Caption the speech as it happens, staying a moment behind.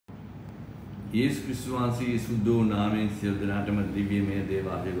යේසුස් ක්‍රිස්තුස් වහන්සේගේ සුදු නාමයෙන් සියලු දෙනාටම දිව්‍යමය දේව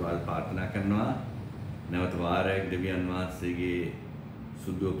ආශිර්වාද ප්‍රාර්ථනා කරනවා. නැවත වාරයක් දෙවියන් වහන්සේගේ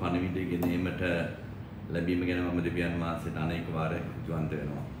සුදු පණිවිඩය ගෙනීමට ලැබීම ගැන මම දෙවියන් වහන්සේට අනේක වාරයක් ස්තුතිවන්ත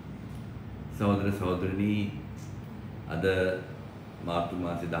වෙනවා. සහෝදර සහෝදරනි, අද මාර්තු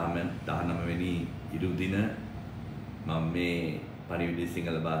මාසේ 19 වෙනි ඉරු දින මම මේ පණිවිඩය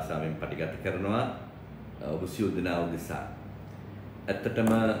සිංහල භාෂාවෙන් පටිගත කරනවා ඔබ සියලු දෙනා උදෙසා. ඇත්තටම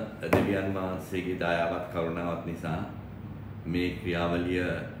දෙවියන් වහන්සේගේ දයාවත් කරුණාවත් නිසා මේ ක්‍රියාවලිය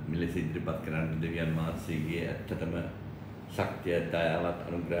මෙලෙස ඉදිරිපත් කරන්න දෙවියන් වහන්සේගේ ඇත්තටම ශක්තිය, දයාවත්,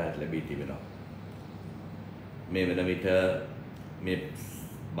 අනුග්‍රහයක් ලැබී තිබෙනවා. මේ වෙන විට මේ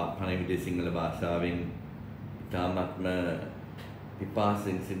පණිවිඩය සිංහල භාෂාවෙන් ඉතාමත්ම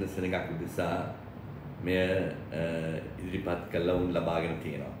පිපාසෙන් සිටින සෙනඟක් උදෙසා මෙය ඉදිරිපත් කළා වුන් ලබාගෙන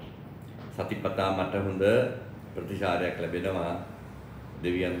තියෙනවා. සතිපතා මට හොඳ ප්‍රතිචාරයක් ලැබෙනවා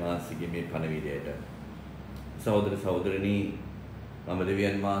දෙවියන් වහන්සේගේ මේ පණිවිඩයට. සහෝදර සහෝදරනි, මම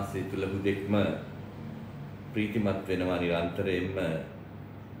දෙවියන් වහන්සේ තුල හුදෙක්ම ප්‍රීතිමත් වෙනවා නිරන්තරයෙන්ම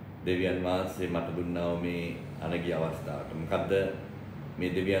දෙවියන් වහන්සේ මට දුන්නා මේ අනගිය අවස්ථාවට. මොකද්ද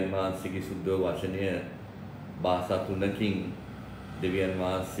මේ දෙවියන් වහන්සේගේ සුද්ධ වචනය භාෂා තුනකින් දෙවියන්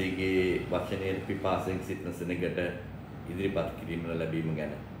වහන්සේගේ වචනයේ පිපාසෙන් සිටින සෙනඟට ඉදිරිපත් කිරීම ලැබීම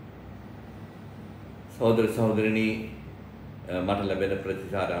ගැන. සහෝදර සහෝදරනි, මට ලැබෙන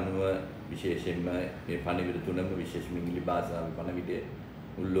ප්‍රතිචාර අනුව විශේෂයෙන්ම මේ පණිවිඩ තුනම විශේෂම ඉංග්‍රීසි භාෂාවේ පණිවිඩය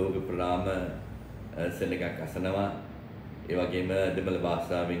උල්ලෝක ප්‍රාම සෙනඟක් අසනවා. ඒ වගේම දෙමළ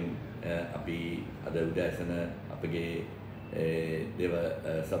භාෂාවෙන් අපි අද උදෑසන අපගේ දේව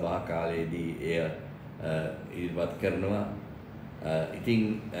සභා කාලයේදී එය ඉදිරිපත් කරනවා.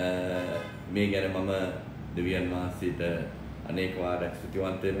 ඉතින් මේ ගැන මම දෙවියන් වහන්සේට අනේක වාරයක්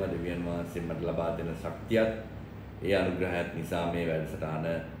ස්තුතිවන්ත වෙනවා. දෙවියන් වහන්සේ මට ලබා දෙන ශක්තියත් ඒ අනුග්‍රහයත් නිසා මේ වැඩසටහන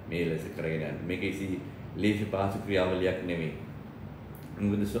මේ ලෙස කරගෙන යන්නේ. මේක ඉසි ලේසි පහසු ක්‍රියාවලියක් නෙමෙයි.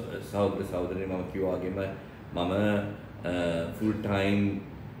 මොකද සහෝදර සහෝදරනි, මම කිව්වා වගේම මම ෆුල් ටයිම්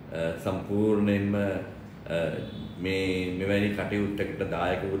සම්පූර්ණයෙන්ම මෙවැනි කටයුත්තකට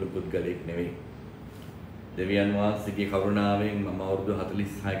දායක වුණු පුද්ගලෙක් නෙවෙයි. දෙවියන් වහන්සේගේ කරුණාවෙන් මම අවුරුදු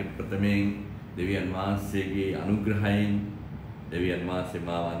 46කට ප්‍රථමයෙන් දෙවියන් වහන්සේගේ අනුග්‍රහයෙන් දෙවියන් වහන්සේ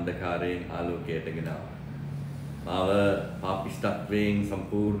මාව අන්ධකාරයෙන් ආලෝකයට ගෙනාවා. මාව පාපිෂ්ඨත්වයෙන්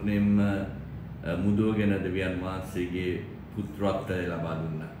සම්පූර්ණයෙන්ම මුදවගෙන දෙවියන් වහන්සේගේ පුත්‍රත්වය ලබා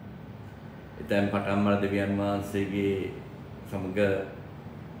දුන්නා. එතෙන් පටන්ම දෙවියන් වහන්සේගේ සමග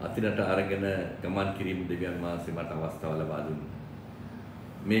අතිරට අරගෙන ගමන් කිරීම දෙවියන් වහන්සේ මට අවස්ථාව ලබා දුන්නා.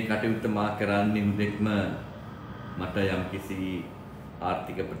 මේ කටයුත්ත මා කරන්නේ මුදෙක්ම මට යම්කිසි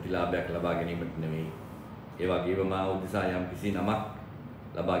ආර්ථික ප්‍රතිලාභයක් ලබා ගැනීමට නෙවෙයි. ඒ වගේම මා උදෙසා යම්කිසි නමක්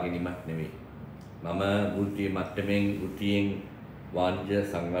ලබා ගැනීමක් නෙවෙයි. මම වෘත්තීය මට්ටමින් වෘත්තියෙන් වාණිජ්‍ය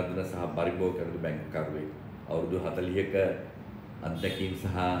සංවර්ධන සහ පරිභෝග කරු බැංකුකරුවෙක්. අවුරුදු 40ක අත්දැකීම් සහ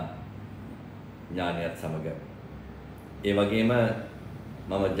ඥානයත් සමග. ඒ වගේම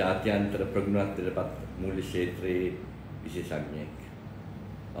මම ජාත්‍යන්තර ප්‍රගුණත්වයටපත් මූල්‍ය ක්ෂේත්‍රයේ විශේෂඥයෙක්.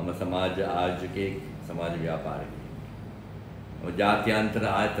 මම සමාජ ආයෝජකයෙක්, සමාජ ව්‍යාපාරිකයෙක්. මම ජාත්‍යන්තර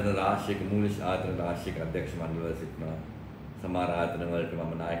ආයතන රාශියක මූල්‍ය ආයතන රාශියක අධ්‍යක්ෂ මණ්ඩලවල සිටිනවා. සමහර ආයතන වලට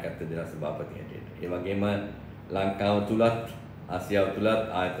මම නායකත්ව දෙන සභාපති හැටියට. ඒ වගේම ලංකාව තුලත් ආසියාව තුලත්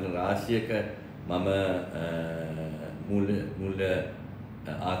ආයතන රාශියක මම මූල්‍ය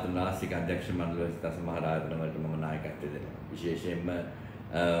ආයතන රාශියක අධ්‍යක්ෂ මණ්ඩලවල සිටින සමහර ආයතන වලට මම නායකත්ව දෙනවා. විශේෂයෙන්ම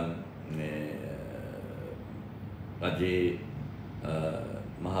රජයේ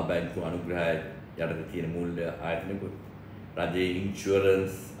මහා බැංකු අනුග්‍රහය යටතේ තියෙන මූල්‍ය ආයතනකුත්, රජයේ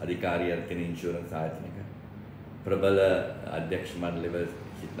ඉන්ෂුරන්ස් අධිකාරිය යටතේ ඉන්ෂුරන්ස් ආයතනක ප්‍රබල අධ්‍යක්ෂ මණ්ඩලවල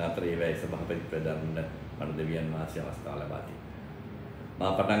සිටින අතර ඒවැයි සභාපති ප්‍රධානන්න මට දෙවියන් වහන්සේ අවස්ථාව ලබා තිබෙනවා.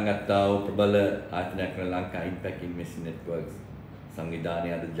 මා පටන් ගත්තා වූ ප්‍රබල ආයතනයක් වන ලංකා ඉම්පැක්ට් ඉන්වෙස්ට් නෙට්වර්ක්ස් සංවිධානය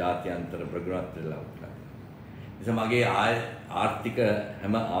අද ජාත්‍යන්තර ප්‍රගුණත්වයට ලබා තිබෙනවා. නිසා මගේ ආර්ථික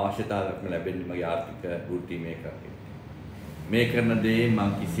හැම අවශ්‍යතාවයක්ම ලැබෙන්නේ මගේ ආර්ථික වෘත්තීමය කරගෙන. මේ කරන දේ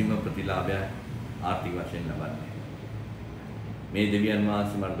මම කිසිම ප්‍රතිලාභයක් ආර්ථික වශයෙන් ලබන්නේ නැහැ. මේ දෙවියන්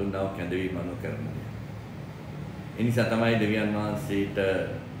වහන්සේ මට දුන්නා වූ කැඳවීම අනුව කරන දේ. ඒ නිසා තමයි දෙවියන් වහන්සේට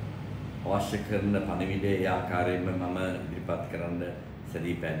අවශ්‍ය කරන පණිවිඩය ඒ ආකාරයෙන්ම මම ඉදිරිපත් කරන්න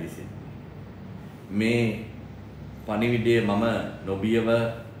සැදී පැහැදී සිටිනවා. මේ පණිවිඩය මම නොබියව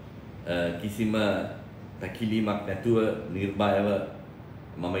කිසිම තැකිලීමක් නැතුව නිර්භයව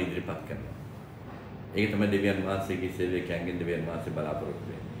මම ඉදිරිපත් කරනවා. ඒක තමයි දෙවියන් වහන්සේගේ සේවකයන්ගෙන් දෙවියන් වහන්සේ බලාපොරොත්තු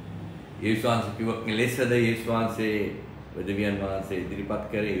වෙන්නේ. යේසුස් වහන්සේ කිව්වක් ලෙසද යේසුස් වහන්සේ දෙවියන් වහන්සේ ඉදිරිපත්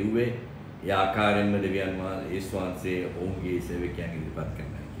කරේ යුවේ ඒ ආකාරයෙන්ම දෙවියන් වහන්සේ යේසුස් වහන්සේ ඔවුන්ගේ සේවකයන් ඉදිරිපත්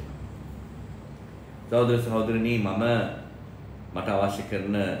කරනවා කියලා. සහෝදර සහෝදරනි, මට අවශ්‍ය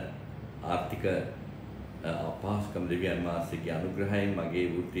කරන ආර්ථික අපහසුකම් දෙවියන් වහන්සේගේ අනුග්‍රහයෙන් මගේ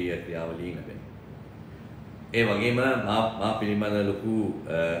වෘත්තීය ක්‍රියාවලියෙන් ලැබෙනවා. ඒ වගේම මා පිළිබඳ ලොකු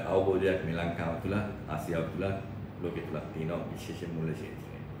අවබෝධයක් මේ ලංකාව තුළ ආසියාව තුළ ලෝකෙ තුළ තියෙනවා විශේෂයෙන් මූල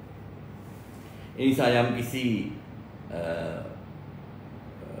ක්ෂේත්‍රයේ. ඒ නිසා යම් කිසි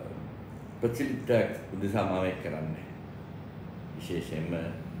ප්‍රචලිතයක් උදෙසා මම ඒක කරන්නේ. විශේෂයෙන්ම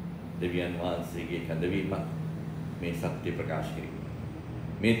දෙවියන් වහන්සේගේ කැඳවීම මේ සත්‍ය ප්‍රකාශ කිරීම.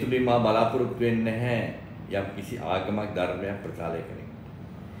 මේ තුලින් මා බලාපොරොත්තු වෙන්නේ නැහැ යම් කිසි ආගමක් ධර්මයක් ප්‍රචාරය කිරීම.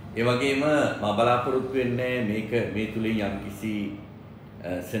 ඒ වගේම මා බලාපොරොත්තු වෙන්නේ මේක මේ තුලින් යම් කිසි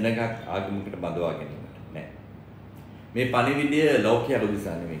සෙනගක් ආගමකට බඳවා ගැනීමට නෑ. මේ පණිවිඩය ලෞකික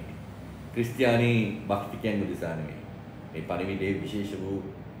උදෙසා නෙමෙයි. ක්‍රිස්තියානි භක්තිකයන් උදෙසා නෙමෙයි. මේ පණිවිඩයේ විශේෂ වූ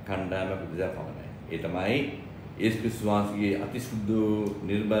කණ්ඩායමක් උදෙසා පමණයි. ඒ තමයි යේසුස් ක්‍රිස්තුස් වහන්සේගේ අතිසුද්ධ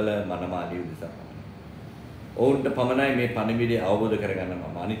නිර්බල මනමාලිය උදෙසා පමණයි. ඔවුන්ට පමණයි මේ පණිවිඩය අවබෝධ කරගන්න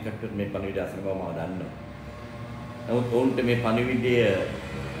මම අනිත් කටට මේ පණිවිඩය අසන බව මම දන්නවා. නමුත් ඔවුන්ට මේ පණිවිඩය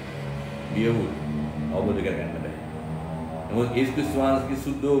බියවු අවබෝධ කරගන්න බෑ. නමුත් යේසුස් ක්‍රිස්තුස් වහන්සේගේ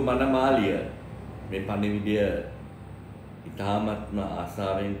සුද්ධ මනමාලිය මේ පණිවිඩය ඉතාමත්ම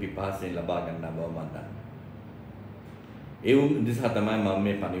ආසාවෙන් පිපාසයෙන් ලබා ගන්න බව මම දන්නවා. ඒ උදෙසා තමයි මම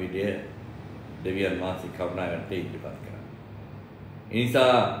මේ පණිවිඩය දෙවියන් වහන්සේ කරුණාවෙන් ඉදිරිපත් කරන්නේ. ඒ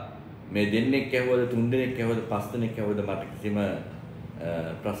නිසා මේ දෙන්නෙක් ඇහුවද තුන් දෙනෙක් ඇහුවද පස් දෙනෙක් ඇහුවද මට කිසිම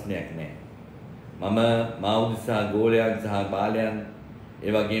ප්‍රශ්නයක් නැහැ. මම මා උදෙසා ගෝලයන් සහ බාලයන්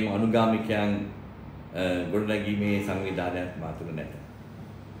ඒ වගේම අනුගාමිකයන් ගොඩනැගීමේ සංවිධානයක් මා තුළ නැත.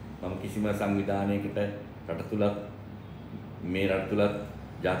 මම කිසිම සංවිධානයකට රට තුලත් මේ රට තුලත්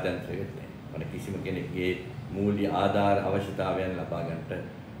ජාත්‍යන්තරයකට නැහැ. මම කිසිම කෙනෙක්ගේ මූල්‍ය ආධාර අවශ්‍යතාවයන් ලබා ගන්නට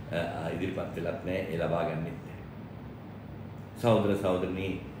ඉදිරිපත් වෙලත් නැහැ. ඒ ලබා ගන්නෙත් නැහැ. සහෝදර සහෝදරනි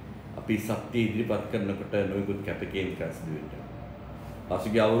අපි සත්‍ය ඉදිරිපත් කරනකොට නොයෙකුත් කැපකිරීම් කර සිදු වෙනවා.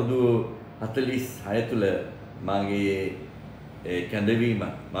 පසුගිය අවුරුදු 46 තුල මාගේ කැඳවීම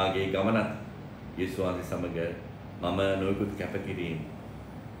මාගේ ගමනත් යේසුස් වහන්සේ සමග මම නොයෙකුත් කැපකිරීම්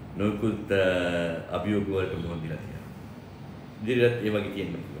නොයෙකුත් අභියෝග වලට මුහුණ දීලා තියෙනවා. ඉදිරියට ඒ වගේ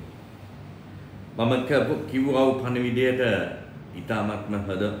කියන්න පුළුවන්. මම කිව්වා පණිවිඩයට ඉතාමත්ම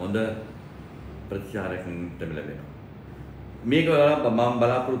හොඳ ප්‍රතිචාරයක් ලැබෙනවා. මේක මම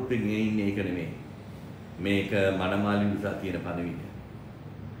බලාපොරොත්තු වෙන්නේ ඒක නෙමෙයි. මේක මනමාලි නිසා තියෙන පණිවිඩය.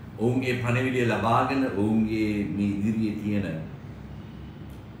 ඔවුන්ගේ පණිවිඩය ලබාගෙන ඔවුන්ගේ මේ ඉදිරියේ තියෙන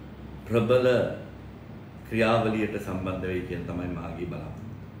ප්‍රබල ක්‍රියාවලියට සම්බන්ධ වෙයි කියන තමයි මාගේ බලාපොරොත්තු.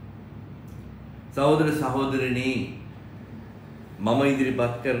 සහෝදර සහෝදරනි මම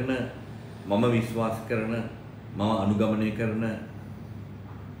ඉදිරිපත් කරන මම විශ්වාස කරන මම අනුගමනය කරන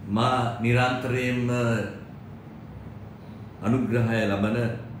මා නිරන්තරයෙන්ම අනුග්‍රහය ලබන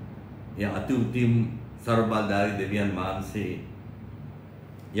ය අති උතුම් සර්වබලධාරී දෙවියන් වහන්සේ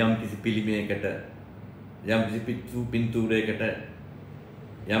යම් කිසි පිළිමයකට යම් කිසි පින්තූරයකට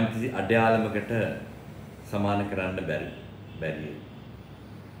යම් කිසි අඩයාලමකට සමාන කරන්න බැරි.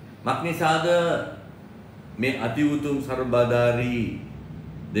 මක්නිසාද මේ අති උතුම් සර්වබලධාරී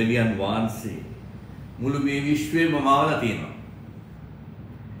දෙවියන් වහන්සේ මුළු මේ විශ්වයම මවලා තියෙනවා.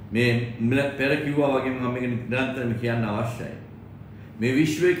 මේ පෙර කිව්වා වගේ මම මේක නිරන්තරව කියන්න අවශ්‍යයි. මේ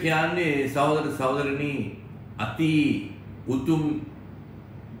විශ්වය කියන්නේ සහෝදර සහෝදරනි අති උතුම්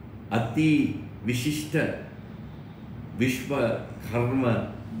අති විශිෂ්ට විශ්ව කර්ම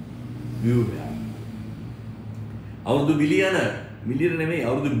ව්‍යුහය. අවුරුදු මිලියන නෙමෙයි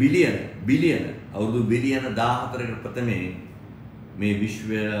අවුරුදු බිලියන අවුරුදු බිලියන 14කට ප්‍රථමයෙන් මේ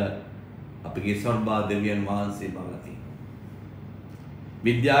විශ්වය අපගේ සර්බා දෙවියන් වහන්සේ බලලා තියෙනවා.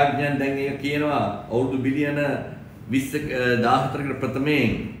 විද්‍යාඥයන් දැන් ඒක කියනවා අවුරුදු බිලියන 14කට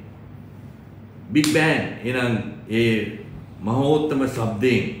ප්‍රථමයෙන් බිග් බෑන් එනම් ඒ මහෝත්තම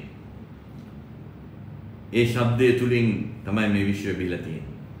ශබ්දයෙන් ඒ ශබ්දය තුලින් තමයි මේ විශ්වය බිහිලා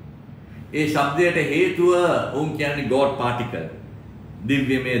තියෙන්නේ. ඒ ශබ්දයට හේතුව උන් කියන්නේ ගෝඩ් පාටිකල්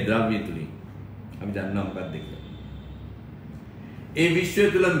දිව්‍යමය ද්‍රව්‍ය තුලින්. අපි දන්නවා මොකක්ද කියලා. ඒ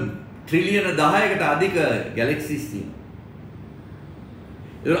විශ්වය තුල ට්‍රිලියන 10කට අධික ගැලැක්සිස් තියෙනවා.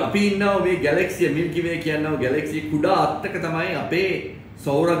 ඒක අපි ඉන්නවා මේ ගැලැක්සිය මිල්කි වේ කියනවා ගැලැක්සිය කුඩා අත්තක තමයි අපේ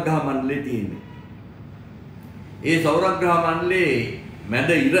සෞරග්‍රහ මණ්ඩලය තියෙන්නේ. ඒ සෞරග්‍රහ මණ්ඩලයේ මැද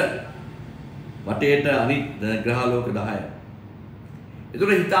ඉර වටේට අනිත් ග්‍රහලෝක 10යි.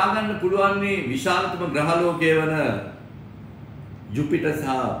 ඒතර හිතා ගන්න පුළුවන් මේ විශාලතම ග්‍රහලෝකයේ වන ජුපිටර් සහ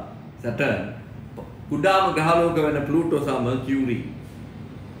සැටර්න් කුඩාම ග්‍රහලෝක වෙන ප්ලූටෝ සහ මර්කියුරි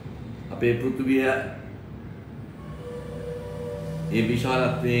අපේ පෘථිවිය ඒ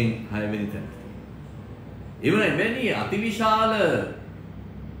විශාලත්වයෙන් 6 වෙනි තැන. එවැනි අතිවිශාල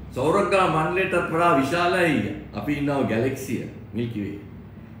සෞරග්‍රහ මණ්ඩලයට වඩා විශාලයි අපි ඉන්නව ගැලැක්සිය මිල්කි වේ.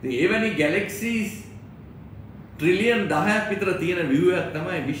 ඉතින් එවැනි galaxies ට්‍රිලියන් 10ක් විතර තියෙන ව්‍යුහයක්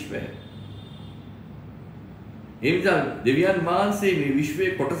තමයි විශ්වය. ඒ නිසා දෙවියන් වහන්සේ මේ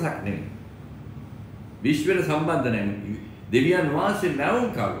විශ්වයේ කොටසක් නෙමෙයි. විශ්වයට සම්බන්ධ නැහැ. දෙවියන් වහන්සේ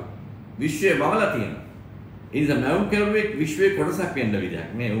මැවුම් කරු. විශ්වය වහලා තියෙනවා. ඒ නිසා මැවුම් කරුවෙක් විශ්වයේ කොටසක් වෙන්න විදියක්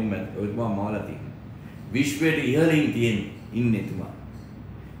නෑ. ඔය මවලා තියෙනවා. විශ්වයට ඉහළින් ඉන්නේ තුමා.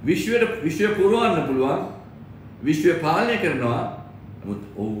 විශ්වය පුරවන්න පුළුවන්. විශ්වය පාලනය කරනවා. නමුත්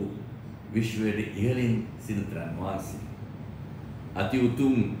ඔව් විශ්වයට ඉහළින් සිදුතරන් වාසී. අති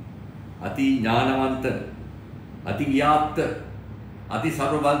උතුම්, අති ඥානවන්ත, අති ව්‍යාප්ත, අති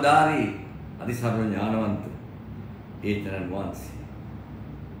සර්ව බලධාරී, අති සර්ව ඥානවන්ත ඒ තරන් වාසී.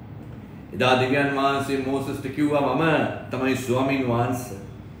 එදා දෙවියන් වහන්සේ මෝසස්ට කිව්වා මම තමයි ස්වාමීන් වහන්සේ.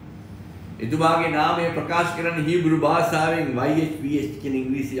 එතුමාගේ නාමය ප්‍රකාශ කරන හීබ්‍රු භාෂාවෙන් YHWH කියන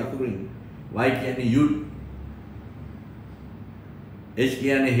ඉංග්‍රීසි අකුරින් Y කියන්නේ යුඩ්, H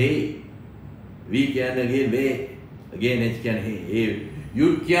කියන්නේ hey, V කියන්නේ වේ, again H කියන්නේ hey. ඒ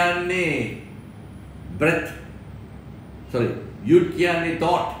යුඩ් කියන්නේ breath. Sorry, යුඩ් කියන්නේ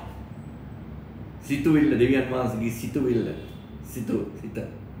thought. සිතුවිල්ල, දෙවියන් වහන්සේගේ සිතුවිල්ල. සිත.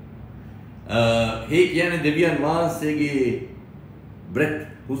 hey කියන්නේ දෙවියන් වහන්සේගේ breath,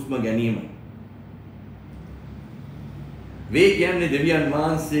 හුස්ම ගැනීම. වේ කියන්නේ දෙවියන්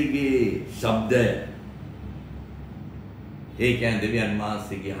වහන්සේගේ ශබ්දය. ඒ කියන්නේ දෙවියන්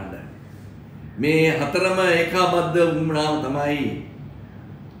වහන්සේගේ හඬ. මේ හතරම ඒකාබද්ධ වුණාම තමයි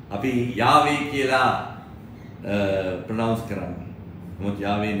අපි යාවේ කියලා ප්‍රොනවුන්ස් කරන්නේ. මොකද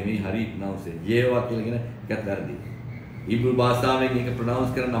යාවේ නෙමෙයි හරි ප්‍රොනවුන්ස් එක. යේවා කියලා කියන එකත් වැරදි. ඉබ්‍රු භාෂාවෙන් ඒක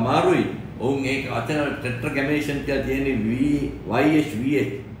ප්‍රොනවුන්ස් කරන්න අමාරුයි. ඔවුන් ඒක වචන ටෙට්‍රාග්‍රැමේෂන් කියලා තියෙන්නේ YHWH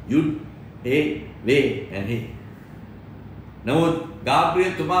යුඩ් ඒ වේ and he. නමුත්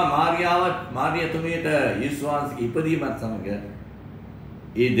ගාබ්‍රියෙල් තුමා මාරියාතුමියට යේසුස් වහන්සේගේ ඉපදීමත් සමග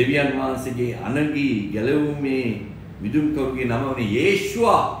ඒ දෙවියන් වහන්සේගේ අනගී ගැලවීමේ විදුම් කරුගේ නම වුණේ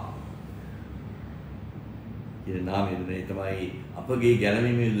යේෂුවා කියන නාමය දුන්නේ. තමයි අපගේ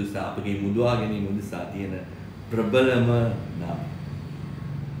ගැලවීමේ උදෙසා, අපගේ මුදවා ගැනීම උදෙසා තියෙන ප්‍රබලම නාමය.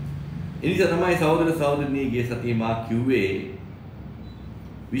 එනිසා තමයි සහෝදර සහෝදරනීගේ සතියේ මා කිව්වේ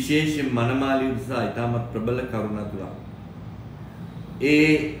විශේෂයෙන් මනමාලි උදෙසා ඊටමත් ප්‍රබල කරුණා තුනක්.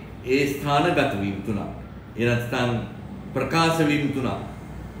 ඒ ස්ථානගත වීම තුනක්. ඒ නැත්නම් ප්‍රකාශ වීම තුනක්.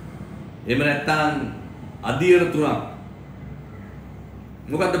 එහෙම නැත්නම් අධීර තුනක්.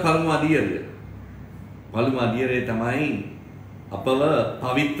 මොකද්ද පළමු අධීරය? පළමු අධීරය තමයි අපව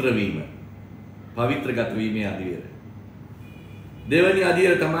පවිත්‍ර වීම. පවිත්‍රගත වීමේ අධීරය. දෙවැනි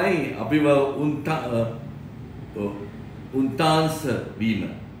අධීරය තමයි අපිව උන්තාංශ වීම.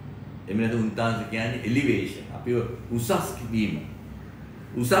 එහෙම නැත්නම් උන්තාංශ කියන්නේ එලිවේෂන්. අපිව උසස් වීම.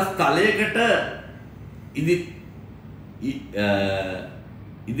 උසස් තලයකට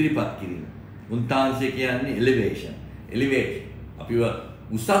ඉදිරිපත් කිරීම. උන්තාංශය කියන්නේ එලිවේෂන්. එලිවේෂන්. අපිව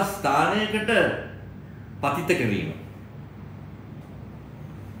උසස් ස්ථානයකට පතිත කිරීම.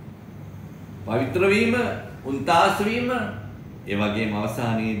 පවිත්‍ර වීම, උන්තාංශ වීම, ඒ වගේම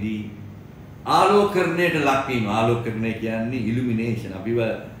අවසානයේදී ආලෝකරණයට ලක්වීම. ආලෝකරණය කියන්නේ ඉලුමිනේෂන්.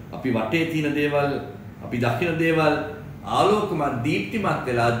 අපි වටේ තියෙන දේවල්, අපි දකින දේවල් ආලෝකමත් දීප්තිමත්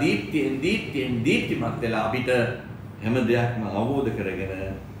වෙලා දීප්තිමත් වෙලා අපිට හැම දෙයක්ම අවබෝධ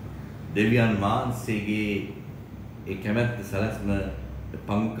කරගෙන දෙවියන් වහන්සේගේ ඒ කැමැත්ත සලස්ම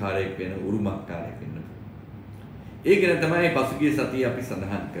පංකාරයක් වෙන උරුමකාරයක් වෙන්න. ඒක තමයි පසුගිය සතියේ අපි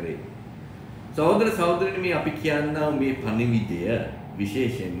සඳහන් කරේ. සහෝදර සහෝදරියනි, මේ අපි කියනා මේ පණිවිඩය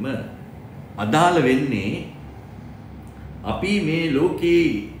විශේෂයෙන්ම අදාළ වෙන්නේ අපි මේ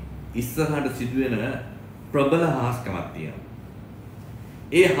ලෝකේ ඉස්සරහට සිදුවෙන ප්‍රබල හාස්කමක් තියෙනවා.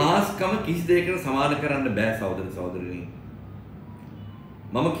 ඒ හාස්කම කිසි දෙයකට සමාන කරන්න බෑ සහෝදර සහෝදරියනි.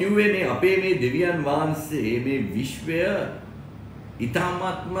 මම කිව්වේ මේ අපේ මේ දෙවියන් වහන්සේ මේ විශ්වය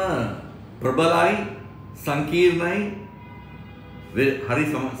ඊ타ත්ම ප්‍රබලයි, සංකීර්ණයි, හරි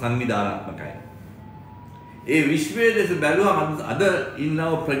සංවිධානාත්මකයි. ඒ විශ්වයේ දෙස බැලුවම අද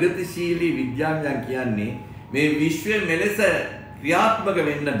ඉන්නව ප්‍රගතිශීලී විද්‍යාඥයන් කියන්නේ මේ විශ්වය මෙලෙස ක්‍රියාත්මක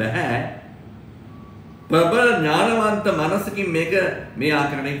වෙන්න බෑ. ප්‍රබල ඥානවන්ත මනසකින් මේක මේ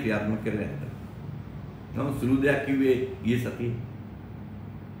ආකාරයෙන් ක්‍රියාත්මක කරන්නේ නැත්නම්. නමුත් සුළු දෙයක් කිව්වේ ගිය සතියේ.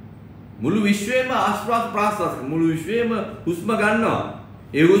 මුළු විශ්වයම ආශ්වාස ප්‍රාශ්වාස, මුළු විශ්වයම හුස්ම ගන්නවා.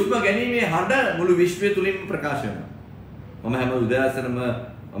 ඒ හුස්ම ගැනීමේ හඬ මුළු විශ්වය තුලින්ම ප්‍රකාශ වෙනවා. මම හැම උදෑසනම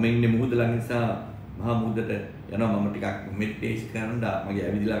මම ඉන්නේ මුහුද ළඟ නිසා මහා මුහුදට යනවා. මම ටිකක් මෙඩිටේෂන් කරන්න මගේ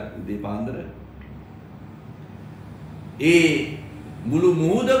ඇවිදලා උදේ පාන්දර. ඒ මුළු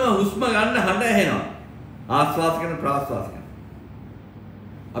මුහුදම හුස්ම ගන්න හඬ ඇහෙනවා. ආශ්වාස කරන ප්‍රාශ්වාස කරන.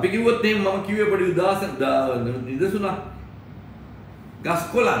 අපි කිව්වොත් එහෙනම් මම කිව්වේ පොඩි නිදසුණක්. ගස්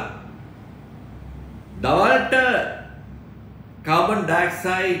කොළන් දවල්ට කාබන්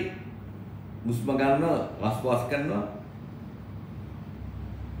ඩයොක්සයිඩ් හුස්ම ගන්නවා ආශ්වාස කරනවා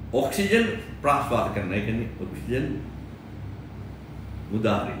ඔක්සිජන් ප්‍රාශ්වාස කරනවා ඒ කියන්නේ ඔක්සිජන්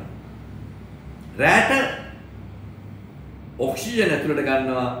මුදාහරිනවා රැට ඔක්සිජන් ඇතුළට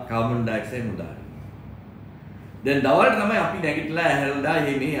ගන්නවා කාබන් ඩයොක්සයිඩ් මුදාහරිනවා දැන් දවල්ට තමයි අපි නැගිටලා ඇහැරලා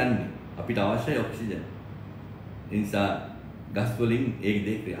මේ යන්නේ අපිට අවශ්‍යයි ඔක්සිජන් ඒ නිසා ගස් වලින් ඒ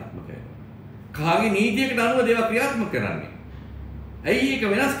දේ ක්‍රියාත්මක වෙනවා කාගේ නීතියකට අනුව දේවා ක්‍රියාත්මක කරන්නේ ඇයි ඒක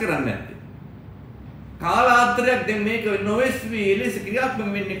වෙනස් කරන්නේ නැත්තේ කාලාන්තරයක් දැන් මේක නොවේස්වි එලෙස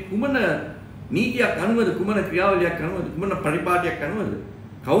ක්‍රියාත්මක වෙන්නේ කුමන නීතියක් අනුවද කුමන ක්‍රියාවලියක් අනුවද කුමන පරිපාටියක් අනුවද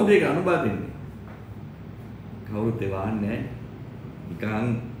කවුද ඒක අනුබල දෙන්නේ කවුරුත් ඒ වහන්නේ නිකන්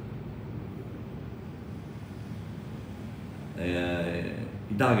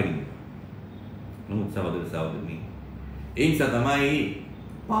ඉදාගෙන නමුත් සහෝදර සහෝදරනි ඒ නිසා තමයි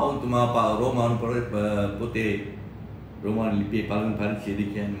පාවුතුමා රෝමානු පොතේ රෝමානු ලිපියේ පළමු පරිච්ඡේදය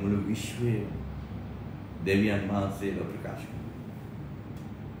කියන්නේ මුළු විශ්වයේ දෙවියන් වහන්සේව ප්‍රකාශ කරනවා.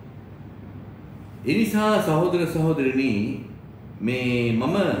 ඒ නිසා සහෝදර සහෝදරනි මේ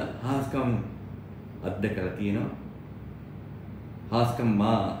මම හාස්කම් අත්දකලා තියෙනවා. හාස්කම්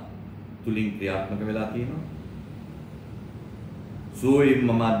මා තුලින් ක්‍රියාත්මක වෙලා තියෙනවා. සෝයිම්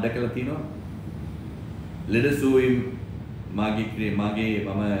මම අත්දකලා තියෙනවා. ලෙඩ සෝයිම් මාගේ මම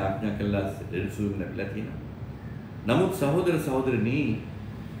ආඥා කළා ලෙඩ සෝයිම් නැතිලා තියෙනවා. නමුත් සහෝදර සහෝදරනි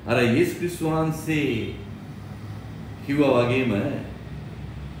අර යේසුස් ක්‍රිස්තුස් වහන්සේ කිව්වා වගේම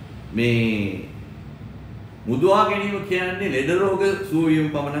මේ මුදවා ගැනීම කියන්නේ ලෙඩ රෝග සුව වීම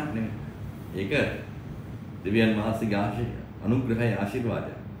පමණක් නෙමෙයි. ඒක දෙවියන් වහන්සේගේ අනුග්‍රහය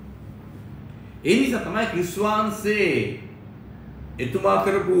ආශිර්වාදය. ඒ නිසා තමයි ක්‍රිස්තුස් වහන්සේ එතුමා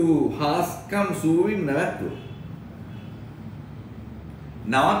කරපු හාස්කම් සුව වීම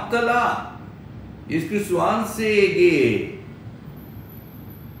නවත්තලා යේසුස් ක්‍රිස්තුස් වහන්සේගේ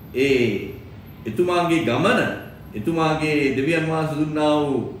එතුමාගේ ගමන එතුමාගේ දෙවියන් වහන්සේ දුන්නා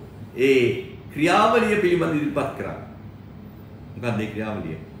වූ ඒ ක්‍රියාවලිය පිළිබඳ ඉදිරිපත් කරා. මොකක්ද ඒ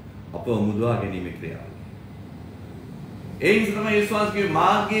ක්‍රියාවලිය? අපව මුදවා ගැනීමේ ක්‍රියාවලිය. ඒ නිසා තමයි යේසුස් වහන්සේ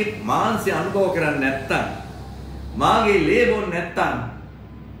මාගේ මාංශය අනුභව කරන්නේ නැත්තම් මාගේ ලේ බොන්නේ නැත්තම්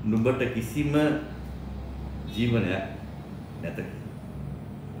නුඹට කිසිම ජීවනයක් නැත.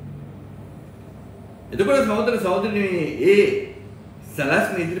 එතකොට සහෝදර සහෝදරියනි ඒ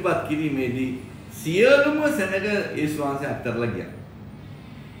සලස්ම ඉදිරිපත් කිරීමේදී සියලුම සෙනග යේසුස් වහන්සේ අත්හැරලා ගියා.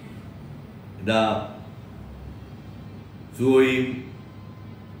 එදා සුවයිම්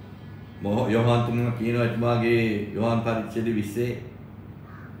යෝහාන් තුමා කියනවා එතුමාගේ යෝහාන් පරිච්ඡේද 20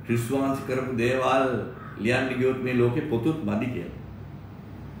 ක්‍රිස්තුස් වහන්සේ කරපු දේවල් ලියන්න ගියොත් මේ ලෝකේ පොතුත් මදි කියලා.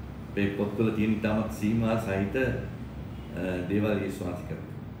 මේ පොත්වල තියෙන ඉතාමත් සීමා සහිත දේවල් යේසුස් වහන්සේ කරා.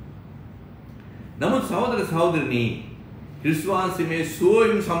 නමුත් සහෝදර සහෝදරනි ක්‍රිස්තුස් වහන්සේ මේ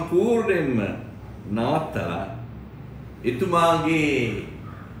සුවයිම් සම්පූර්ණයෙන්ම නවත්තලා එතුමාගේ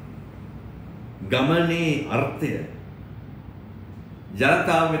ගමනේ අර්ථය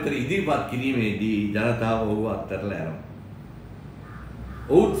ජනතාව වෙත ඉදිරිපත් කිරීමේදී ජනතාව ඔහුව අත්හැරලා යනවා.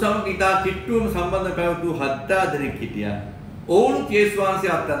 ඔවුන් සමග ඉතා කිට්ටුවම සම්බන්ධ පැවතු 7000 දෙනෙක් හිටියා. ඔවුන් යේසුස්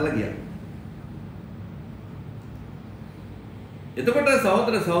වහන්සේ අත්හැරලා ගියා. එතකොට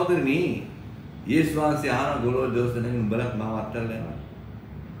සහෝදර සහෝදරනි යේසුස් වහන්සේ අහන ගොළොල් දොස්තරෙන් උඹලත් මාව අත්හැරලා යනවා.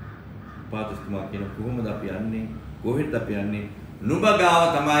 පාතුස්තුමා කියන කොහොමද අපි යන්නේ? කොහෙද අපි යන්නේ? නුඹ ගාව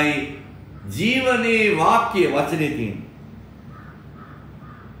තමයි ජීවනයේ වාක්‍ය වචනේ තියෙන්නේ.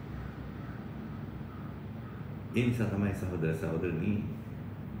 ඒ නිසා තමයි සහෝදර සහෝදරනි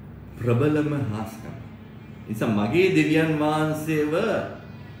ප්‍රබලම හාස්කම්. නිසා මගේ දෙවියන් වහන්සේව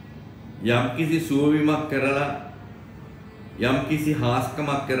යම්කිසි සුවවීමක් කරලා යම්කිසි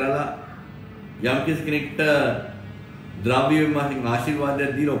හාස්කමක් කරලා යම්කිසි කෙනෙක්ට ද්‍රව්‍යයෙන් මාසින්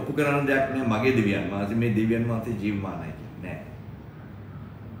ආශිර්වාදයක් දීලා ඔප්පු කරන දෙයක් නෑ මගේ දෙවියන් වහන්සේ. මේ දෙවියන් වහන්සේ ජීවමානයි නෑ.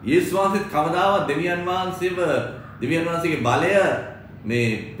 යේසුස් වහන්සේ කවදාවත් දෙවියන් වහන්සේගේ බලය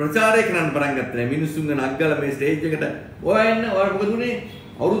මේ ප්‍රචාරය කරන්න පටන් ගත්තා නෑ. මිනිස්සුන්ගේ නග්ගලා මේ ස්ටේජ් එකට ඔය එන්න ඔය මොකද උනේ?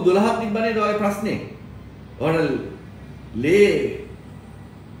 අවුරුදු 12ක් තිබ්බනේ ඔය ප්‍රශ්නේ. ඔයාලා ලේ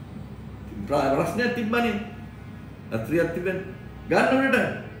ප්‍රශ්නයක් තිබ්බනේ. අත්‍රියක් තිබෙන්නේ. ගන්න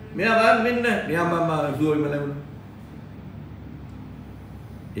උනට මෙයා බලන්න මෙන්න මෙයා මම සුවවිම ලැබුණා.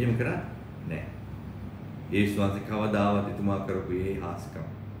 එහෙම කරා නෑ. යේසුස් වහන්සේ කවදාවත් එතුමා කරපු ඒ හාස්කම්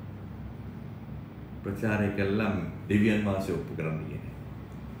ප්‍රචාරය කළා දෙවියන් වහන්සේ ඔප්පු කරන්න කියන්නේ.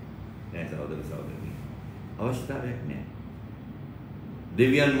 නෑ සහෝදර සහෝදරනි. අවශ්‍යතාවයක් නෑ.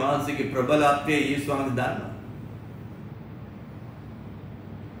 දෙවියන් වහන්සේගේ ප්‍රබලත්වය යේසුස් වහන්සේ දන්නවා.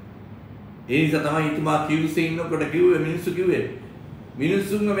 ඒ නිසා තමයි එතුමා කිව්සේ ඉන්නකොට කිව්වේ මිනිස්සු කිව්වේ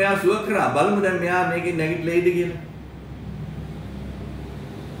මිනිස්සුන්ව මෙයා සුව කරා. බලමු දැන් මෙයා මේකෙන් නැගිටලා ඉද කියලා.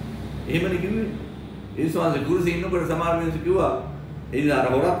 එහෙමනේ කිව්වේ. ඒ ස්වාමීන් කුරුසේ ඉන්නකොට සමහර මිනිස්සු කිව්වා එදින අර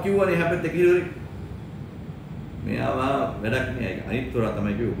හොරක් කිව්වනේ හැපෙත් කිරිවරේ. මෙයා වැඩක් නෑ. අනිත් හොරා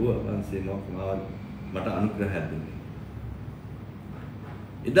තමයි කිව්ව ඔබ වහන්සේ මට අනුග්‍රහයක් දෙන්නේ.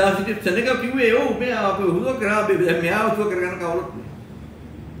 එදා සිට සෙනග කිව්වේ ඔව් මෙයා අපේ හුදුව කරා දැන් මෙයාව සුව කරගන්න කවුරුත් නෑ.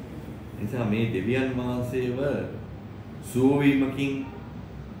 නිසා මේ දෙවියන් වහන්සේව සුවවීමකින්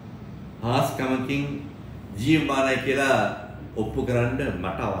ආස්කමකින් ජීවමානයි කියලා ඔප්පු කරන්න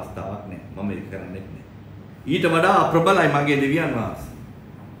මට අවස්ථාවක් නෑ. මම ඒක කරන්නේ නෑ. ඊට වඩා ප්‍රබලයි මගේ දෙවියන් වහන්සේ.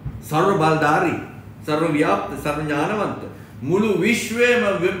 සර්ව බලධාරී, සර්ව ව්‍යාප්ත, සර්ව ඥානවන්ත මුළු විශ්වයම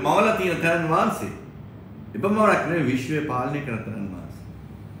මවලා තියෙන තරන් වහන්සේ. එපමණක් නෙවෙයි විශ්වය පාලනය කරන තරන් වහන්සේ.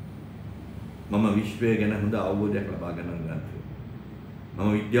 මම විශ්වය ගැන හොඳ අවබෝධයක් ලබා ගන්න ගන්නවා.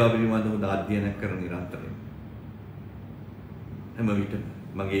 මම විද්‍යාව පිළිබඳව හොඳ අධ්‍යයනයක් කරන නිරන්තරයෙන්. හැම විටම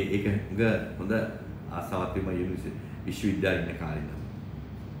මගේ ඒක හොඳ ආසාවක් තිබුණා යුනිවර්සිටි විශ්වවිද්‍යාලේ ඉන්න කාලේ නම්.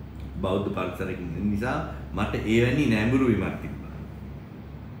 බෞද්ධ පරිසරයකින් නිසා මට එවැනි නැඹුරු වීමක් තිබුණා.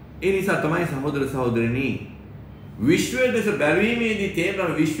 ඒ නිසා තමයි සහෝදර සහෝදරනි විශ්වයේ දෙස බැලීමේදී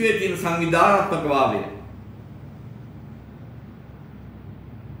තේරෙන විශ්වයේ තියෙන සංවිධානාත්මක භාවය.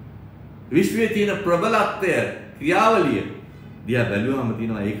 විශ්වයේ තියෙන ප්‍රබලත්වය ක්‍රියාවලිය දිහා බැලුවම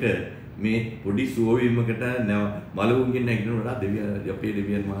තියෙනවා ඒක මේ පොඩි සුවවීමකට මලවුන්ගෙන් නැගිටින වඩා අපේ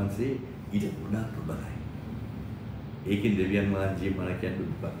දෙවියන් වහන්සේ ඊට වඩා ප්‍රබලයි. ඒකෙන් දෙවියන් වහන්සේ මන කියන්නේ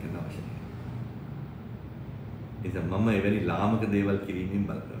උත්පත් කරන අවශ්‍යයි. ඉතින් මම එවැනි ලාමක දේවල් කිරීමෙන්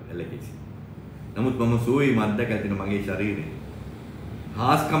වැළකීසි. නමුත් මම සුවවීම අත්දැකලා තියෙනවා මගේ ශරීරේ.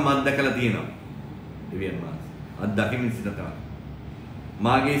 හාස්කම් අත්දැකලා තියෙනවා. දෙවියන් වහන්සේ අත්දැකීමින් සිටනවා.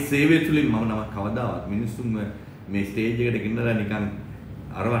 මාගේ සේවය තුළින් මම නම කවදාවත් මිනිස්සුන්ව මේ ස්ටේජ් එකට ගෙන්නලා නිකන්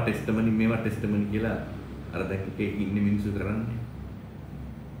අරවා ටෙස්ටමනි මේවා ටෙස්ටමනි කියලා අර දැන් එකේ ඉන්නේ මිනිස්සු කරන්නේ.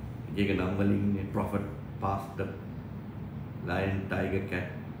 එක නම් වලින් ඉන්නේ ප්‍රොෆට්, පාස්ටර්, ලයන්, ටයිගර්,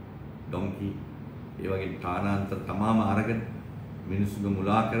 කැට්, ඩොන්කි ඒ වගේ තානාන්තර තමාම අරගෙන මිනිස්සුන්ව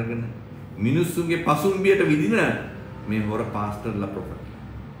මුලා කරගෙන මිනිස්සුන්ගේ පසුම්බියට විදින මේ හොර පාස්ටර්ලා ප්‍රොෆට්.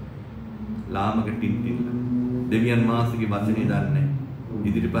 ලාමක ටින්ටින් දෙවියන් වහන්සේගේ වචනේ දන්නේ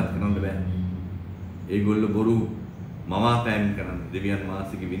ඉදිරිපත් කරන්න බෑ. ඒගොල්ලෝ බොරු මවාපෑම් කරන දෙවියන්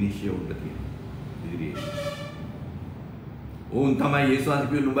වහන්සේගේ විනිශ්චය උඩ තියෙන ඉදිරියේ. ඕන් තමයි යේසුස් වහන්සේ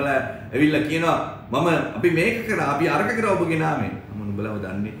කිව්ව නුඹලා ඇවිල්ලා කියනවා මම අපි මේක කරා අපි අරක කරා ඔබගේ නාමයෙන්. මම නුඹලව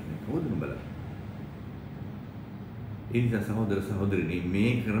දන්නේ නැහැ. කවුද නුඹලා? ඒ නිසා සහෝදර සහෝදරිනි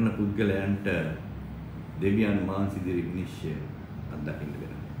මේ කරන පුද්ගලයන්ට දෙවියන් වහන්සේ ඉදිරි විනිශ්චය අත්දකින්න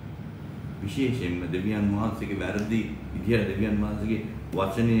වෙනවා. විශේෂයෙන්ම දෙවියන් වහන්සේගේ වැරදි විදියට දෙවියන් වහන්සේගේ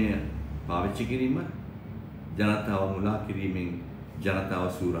වචනය පාවිච්චි කිරීම ජනතාව මුලා කිරීමෙන් ජනතාව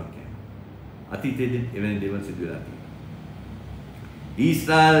සූරක් යනවා. අතීතයේදී එවැනි දේවල් සිදු වෙලා තියෙනවා.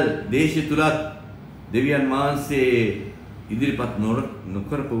 ඊශ්‍රායල් දේශය තුලත් දෙවියන් වහන්සේ ඉදිරිපත්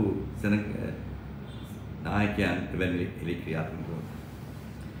නොකරපු නායකයන් එවැනි ක්‍රියාත්මක වුණා.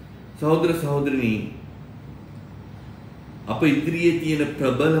 සහෝදර සහෝදරනි අප ඉදිරියේ තියෙන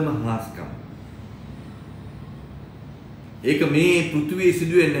ප්‍රබලම හාස්කම් ඒක මේ පෘථිවියේ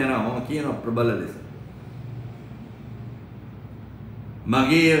සිදුවෙන්න යනවා. මම කියනවා ප්‍රබල ලෙස.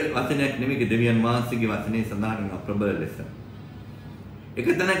 මගේ වචනයක් නෙමෙයි දෙවියන් වහන්සේගේ වචනේ සඳහන් කරන ප්‍රබල ලෙස. එක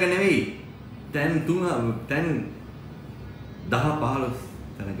තැනක නෙවෙයි තැන් 10 15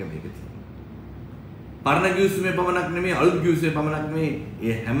 තැනක මේක තියෙනවා. පරණ ගිවිසුමේ පමණක් නෙමෙයි අලුත් ගිවිසුමේ පමණක් නෙමෙයි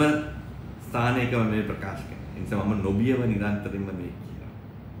ඒ හැම ස්ථානයකම මේ ප්‍රකාශ කරනවා. ඒ නිසා මම නොබියව නිරන්තරයෙන්ම මේ කියනවා.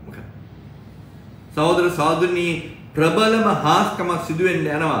 මොකද සහෝදර සහෝදරනි ප්‍රබලම හාස්කමක් සිදුවෙන්න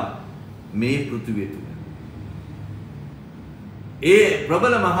යනවා මේ පෘථිවිය තුල. ඒ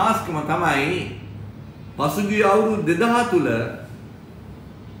ප්‍රබලම හාස්කම තමයි පසුගිය අවුරුදු 2000 තුල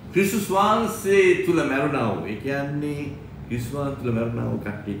ක්‍රිස්තුස් වහන්සේ තුල මරුණා වූ. ඒ කියන්නේ ක්‍රිස්තුස් වහන්සේ තුල මරුණා වූ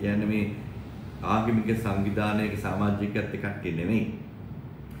කට්ටිය කියන්නේ මේ ආගමික සංවිධානයක සමාජිකයත් කට්ටිය නෙමෙයි.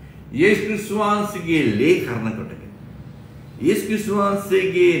 යේසුස් ක්‍රිස්තුස් වහන්සේගේ ලේ කරන කොටගෙන යේසුස් ක්‍රිස්තුස්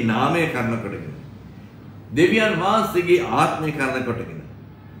වහන්සේගේ නාමය කරන කොටගෙන දෙවියන් වහන්සේගේ ආත්මය කරන කොටගෙන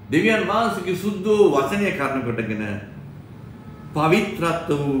දෙවියන් වහන්සේගේ සුද්ධ වචනය කරන කොටගෙන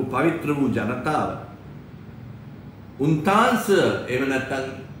පවිත්‍ර වූ ජනතාව උන්තාංශ එහෙම නැත්නම්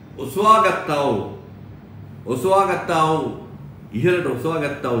ඔසවාගත්තා වූ ඉහළට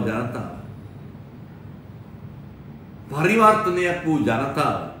ඔසවාගත්තා වූ ජනතාව පරිවර්තනයක් වූ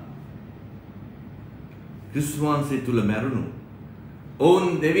ජනතාව ක්‍රිස්තුස් වහන්සේ තුල මැරුණු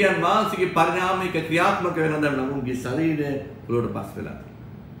ඔවුන් දෙවියන් වහන්සේගේ පරිණාමික ක්‍රියාත්මක වෙන දන්න ඔවුන්ගේ ශරීරය පුරවට පස් වෙලා.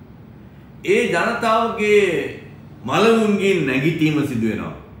 ඒ ජනතාවගේ මලවුන්ගෙන් නැගිටීම සිදු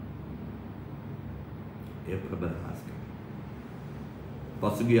වෙනවා. ඒ ප්‍රබල හාස්කම.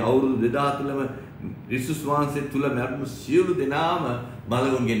 පසුගිය අවුරුදු 2000 තුලම ක්‍රිස්තුස් වහන්සේ තුල මැරුණු සියලු දෙනාම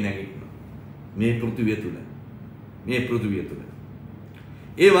මලවුන්ගෙන් නැගිටිනවා. මේ පෘථිවිය තුල. මේ පෘථිවිය තුල.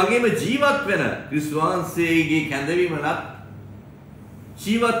 ඒ වගේම ජීවත් වෙන ක්‍රිස්තුස් වහන්සේගේ කැඳවීමලත්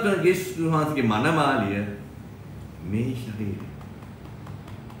ජීවත් වෙන ක්‍රිස්තුස් වහන්සේගේ මනමාලිය මේ ශරීරය.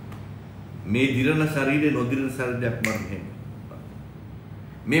 මේ දිරණ ශරීරය නොදිරණ ශරීරයක් මරන්නේ.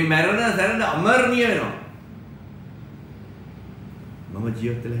 මේ මරණ ශරීරය අමරණීය වෙනවා. මම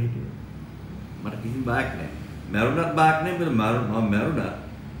ජීවත් වෙලා හිටියේ. මට කිසිම බයක් නැහැ. මරුණත් බයක් නැහැ. මම මරුණා.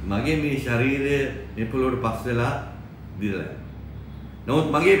 මගේ මේ ශරීරය මේ පොළොවට පස් වෙලා දිරලා.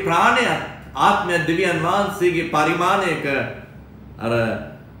 නමුත් මගේ ප්‍රාණය ආත්මය දෙවියන් වහන්සේගේ පරිමාණයක අර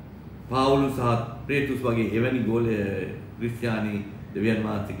පාවුලුස් සහ පේතුස් වගේ එවැනි ගෝලය ක්‍රිස්තියානි දෙවියන්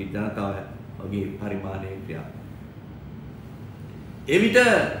වහන්සේගේ ජනතාව වගේ පරිමාණයේ ක්‍රියා. එවිට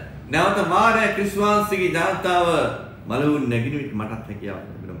නැවත මාරය ක්‍රිස්තුස් වහන්සේගේ ජනතාව මලවුන් නැගින විට මටත් හැකියාවක්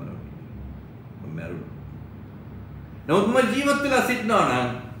ලැබෙනවා මම මැරුණා. නමුත් මම ජීවත් වෙලා සිටිනවා නම්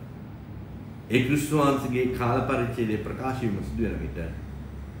ඒ ක්‍රිස්තුස් වහන්සේගේ කාල පරිච්ඡේදයේ ප්‍රකාශ වීම සිදු වෙන විට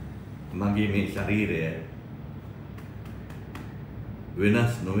මගේ මේ ශරීරය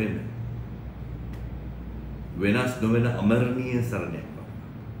වෙනස් නොවන අමරණීය සරණයක් වගේ.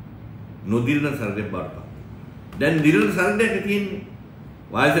 නොදිරණ සරණයක් බවට. දැන් දිරණ සරණයක් තියෙන්නේ.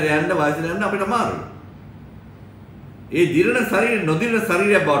 වයසට යන්න අපිට අමාරුයි. ඒ දිරණ ශරීරය නොදිරණ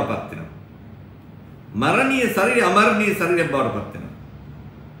ශරීරයක් බවට පත් වෙනවා. මරණීය ශරීරය අමරණීය ශරීරයක් බවට පත් වෙනවා.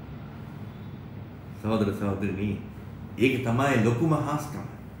 සහෝදර සහෝදරනි, ඒක තමයි ලොකුම හාස්කම.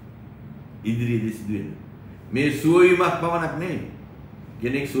 ඉදිරියේදී සිදුවෙන. මේ සුවවීමක් පවණක් නෙවෙයි.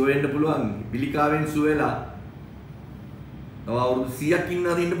 කෙනෙක් සුව වෙන්න පුළුවන් පිළිකාවෙන් සුව වෙලා. තව අවුරුදු 100ක්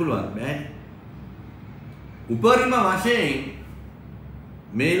ඉන්නවද ඉන්න පුළුවන් බෑ. උපරිම වශයෙන්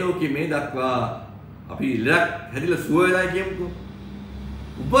මේ ලෝකෙ මේ දක්වා අපි ලක් හැදිලා සුව වෙලා කියමුකෝ.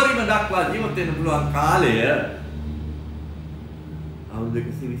 උපරිම දක්වා ජීවත් වෙන්න පුළුවන් කාලය අවුරුදු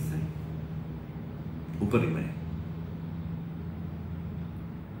 120යි. උපරිමයි.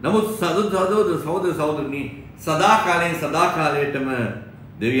 නමුත් සහෝදර සහෝදරනි, සදාකාලයටම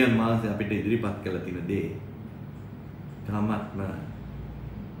දෙවියන් වහන්සේ අපිට ඉදිරිපත් කළ තියෙන දේ තාමත්ම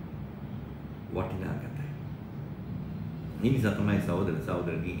වටිනාකමයි. ඒ නිසා තමයි සහෝදර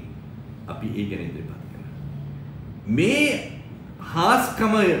සහෝදරනි අපි ඒ ගැන ඉදිරිපත් කරන්නේ. මේ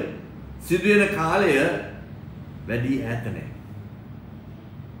හාස්කම සිදුවෙන කාලය වැඩි ඈත නැහැ.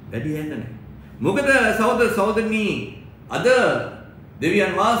 මොකද සහෝදර සහෝදරනි, අද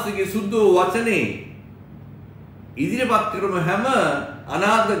දෙවියන් වහන්සේගේ සුද්ධ වචනේ ඉදිරිපත් කරන හැම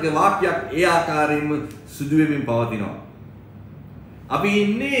අනාගත වාක්‍යයක් ඒ ආකාරයෙන්ම සිදු වෙමින් පවතිනවා. අපි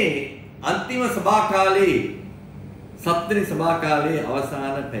ඉන්නේ අන්තිම සභා කාලේ, සත්වෙනි සභා කාලේ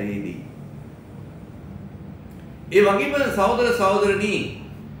අවසාන පැයේදී. ඒ වගේම සහෝදර සහෝදරනි,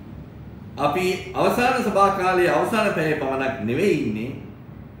 අපි අවසාන සභා කාලයේ අවසාන පැයේ පමණක් නෙවෙයි ඉන්නේ.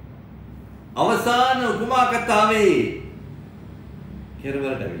 අවසාන උපමා කතාවේ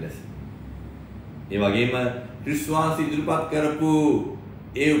කෙරවලට අවිලස. ඒ වගේම ක්‍රිස්තුස් වහන්සේ ඉදිරිපත් කරපු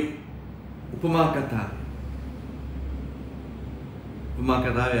ඒ උපමා කතාවේ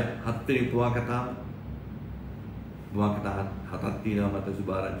හත්වෙනි උපමා කතාව. උපමා කතා හතක් තියෙනවා මත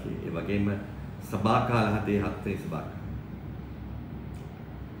සුභාරංචි. ඒ වගේම සභා කාල හතේ හත්වෙනි සභා කාල.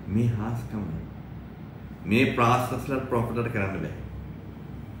 මේ හාස්කම මේ ප්‍රාස්තස්ලර් ප්‍රොෆෙටට කරන්න බෑ.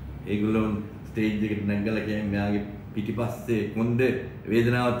 ඒගොල්ලෝ ස්ටේජ් එකට නැගලා කියන්නේ මෙයාගේ පිටිපස්සේ කොන්ද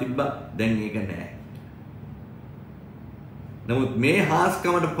වේදනාවක් තිබ්බා, දැන් ඒක නැහැ. නමුත් මේ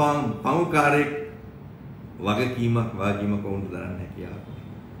හාස්කමට පමුකාරයෙක් වගකීමක් වුණ දරන්න හැකියාව.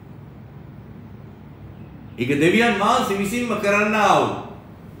 ඒක දෙවියන් වහන්සේ විසින්ම කරන්නා වූ,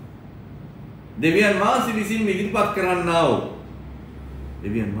 දෙවියන් වහන්සේ විසින්ම ඉදිරිපත් කරන්නා වූ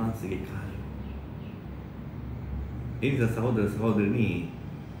දෙවියන් වහන්සේගේ කාර්යය. ඉතින් සහෝදර සහෝදරනි,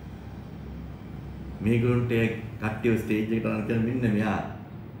 මේගොල්ලන්ට කට්ටිය ස්ටේජ් එකට අරන් කියන මෙන්න මෙයා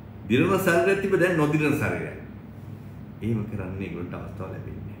දිරණ ශරීරයක් තිබ්බ, දැන් නොදිරණ ශරීරයක්. එහෙම කරන්නේ ඒගොල්ලන්ට අවස්ථාව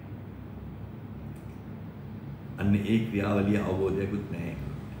ලැබෙන්නේ. අන්න ඒ ක්‍රියාවලිය අවබෝධයක්වත් නැහැ.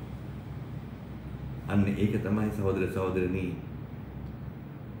 අන්න ඒක තමයි සහෝදර සහෝදරනි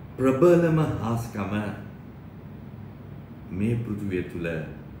ප්‍රබලම හාස්කම මේ පෘථිවිය තුල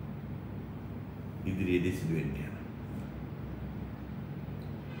ඉදිරියේදී සිදු වෙන්නේ.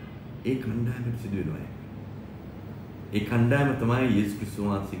 ඒ කණ්ඩායමට සිදු වෙනවා. ඒ කණ්ඩායම තමයි යේසුස් ක්‍රිස්තුස්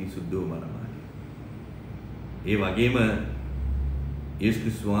වහන්සේගේ සුද්ධ මනමාලිය. ඒ වගේම යේසුස්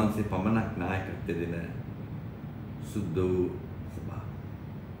ක්‍රිස්තුස් වහන්සේ පමණක් නායකත්වය දෙන සුද්ධ වූ සභාව.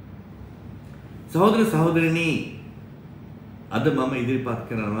 සහෝදර සහෝදරනි, අද මම ඉදිරිපත්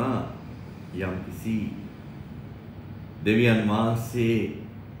කරනවා යම් කිසි දෙවියන් වහන්සේ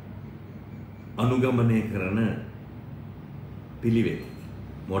අනුගමනය කරන පිළිවෙත්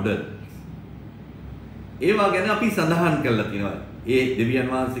මොඩල් ඒවා ගැන අපි සඳහන් කරලා තියෙනවා. ඒ දෙවියන්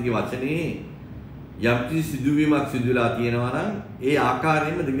වහන්සේගේ වචනේ යම් කිසි සිදුවීමක් සිදු වෙලා තියෙනවා නම් ඒ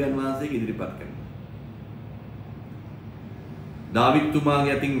ආකාරයෙන්ම දෙවියන් වහන්සේක ඉදිරිපත් කරනවා. දාවිද්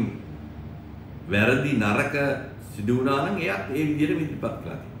තුමාගේ අතින් වැරදි නරක සිදු වුණා නම් එයත් ඒ විදිහට ඉදිරිපත්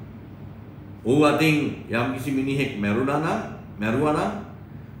කළා තියෙනවා. ඕව අතින් යම් කිසි මිනිහෙක් මැරුණා නම්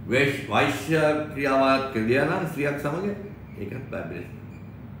වෛශ්‍ය ක්‍රියාවක් කළා නම් ස්ත්‍රියක් සමග ඒකත් බයිබලයේ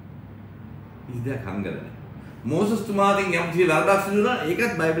ඉස්දා කංගල. මෝසස් තුමාගෙන් යම් කිසි වැරදක් සිදු වුණා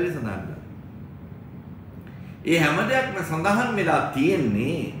ඒකත් බයිබලයේ සඳහන් කරනවා. ඒ හැම දෙයක්ම සඳහන් වෙලා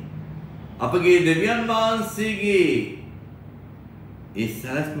තියෙන්නේ අපගේ දෙවියන් වහන්සේගේ ඒ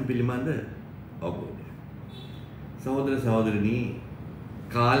සැලැස්ම පිළිබඳ අවබෝධය. සහෝදර සහෝදරනි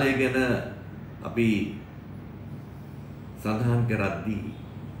කාලය ගැන අපි සඳහන් කරද්දී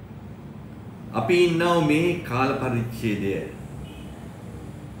අපි ඉන්නව මේ කාල පරිච්ඡේදය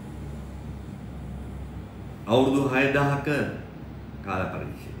අවුරුදු 6000ක කාල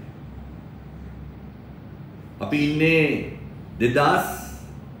පරිච්ඡේදය. අපි ඉන්නේ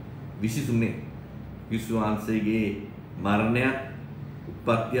 2023 විශ්වාසයේ මරණයත්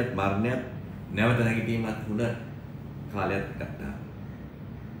උත්පත්තියත් මරණයත් නැවත නැගිටීමත් උන කාලයක් ගත්තා.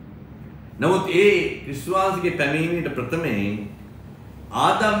 නමුත් ඒ විශ්වාසයේ පැමිණීමේට ප්‍රථමයෙන්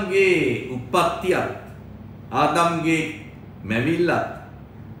ආදම්ගේ උත්පත්තියත් ආදම්ගේ මැවිල්ලත්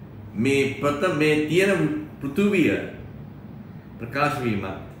මේ තියෙන පෘථුවිය ප්‍රකාශ වීමත්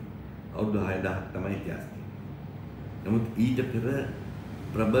අවුරුදු 6000ක් තමයි ඉතිහාසය. නමුත් ඊට පෙර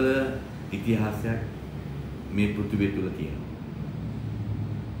ප්‍රබල ඉතිහාසයක් මේ පෘථුවිය තුල තියෙනවා.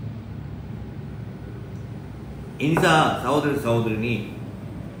 එනිසා සහෝදර සහෝදරනි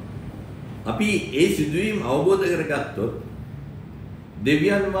අපි ඒ සිදුවීම් අවබෝධ කරගත්තොත්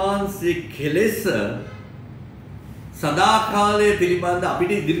දෙවියන් වහන්සේ කෙලෙස සදාකාලය පිළිබඳ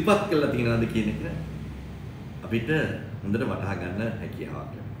අපිට ඉදිරිපත් කරලා තියෙනවද කියන එක අපිට හොඳට වටහා ගන්න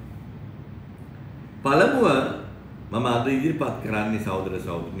හැකියාවක් ලැබෙනවා. පළමුව මම අද ඉදිරිපත් කරන්නේ සහෝදර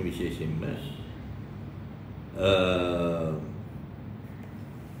සහෝදරිනි විශේෂයෙන්ම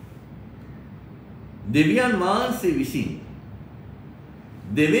දෙවියන් වහන්සේ විසින්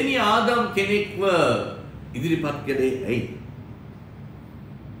දෙවෙනි ආදම් කෙනෙක්ව ඉදිරිපත් කළේ ඇයි?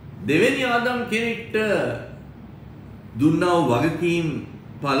 දෙවෙනි ආදම් කෙනෙක්ට දුන්නා වූ වගකීම්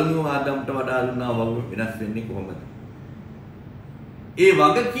පළමුව ආදම්ට වඩා දුන්නා වූ වෙනස් වෙන්නේ කොහොමද? ඒ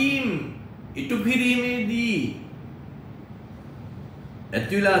වගකීම් ඉටු කිරීමේදී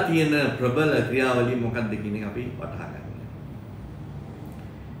ඇතිවලා තියෙන ප්‍රබල ක්‍රියාවලිය මොකක්ද කියන එක අපි වටහා ගන්න.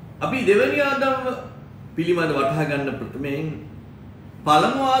 අපි දෙවෙනි ආදම් පිළිබඳ වටහා ගන්න ප්‍රථමයෙන්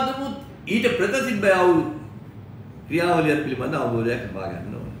පළමු ආදමුත් ඊට ප්‍රතිසිද්ධ වූ ක්‍රියාවලිය පිළිබඳ අවබෝධයක් ලබා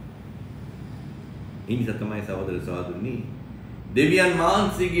ගන්න ඕනේ. ඒ නිසා තමයි සහෝදර සහෝදරනි දෙවියන්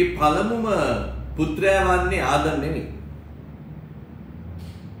වහන්සේගේ පළමුම පුත්‍රයා වන්නේ ආදම් නෙමෙයි.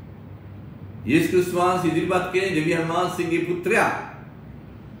 යේසුස් ක්‍රිස්තුස් වහන්සේ ඉදිරිපත් කෙරේ දෙවියන් වහන්සේගේ පුත්‍රයා.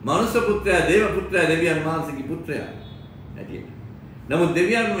 මනුෂ්‍ය පුත්‍රයා, දේව පුත්‍රයා, දෙවියන් වහන්සේගේ පුත්‍රයා ඇටියෙ. නමුත්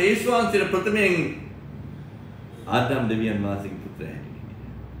දෙවියන් යේසුස් වහන්සේට ප්‍රථමයෙන් ආදම් දෙවියන් වහන්සේගේ පුත්‍රයා ඇටියෙ.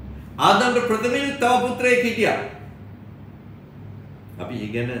 ආදම්ට ප්‍රථමයෙන් තව පුත්‍රයෙක් හිටියා. අපි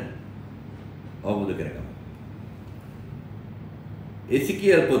ඉගෙන අවබෝධ කරගමු.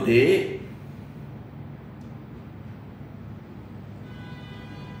 එසිකියල් පොතේ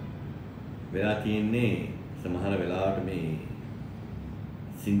වෙලා තියෙන්නේ සමහර වෙලාවට මේ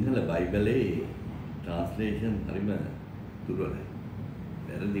සිංහල බයිබලයේ ට්‍රාන්ස්ලේෂන් හරිම දුර්වලයි.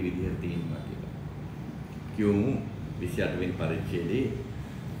 වැරදි විදිහට තියෙනවා කියලා. කියමු 28 වෙනි පරිච්ඡේදයේ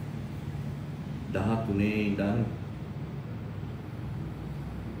 13 ඉඳන්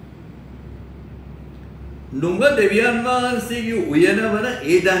නුඹ දෙවියන් වහන්සේගේ උයනවන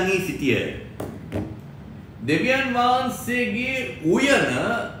ඒදන්හි සිටිය. දෙවියන් වහන්සේගේ උයන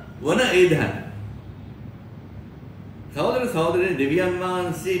වන ඒදන්. සහෝදර සහෝදරයනි දෙවියන්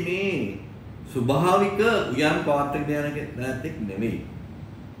වහන්සේ මේ ස්වභාවික උයන් පවත්වාගෙන යන කෙනෙක් නෙමෙයි.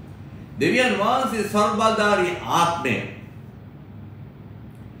 දෙවියන් වහන්සේ සර්වබලධාරී ආත්මය.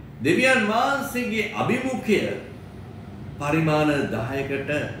 දෙවියන් වහන්සේගේ අභිමුඛය පරිමාණ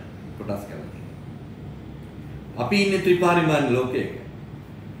 10කට කොටස් කරලා අපි ඉන්නේ ත්‍රිපරිමාණ ලෝකයක.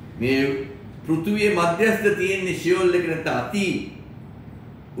 මේ පෘථුවියේ මැදස්ත තියෙන ෂියෝල් එක නැත්නම් අති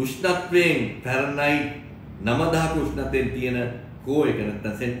උෂ්ණත්වයෙන් ෆැරනයිට් 9000ක උෂ්ණත්වයෙන් තියෙන කෝ එක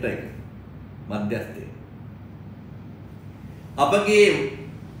නැත්නම් සෙන්ටර් එක මැදස්තේ. අපගේ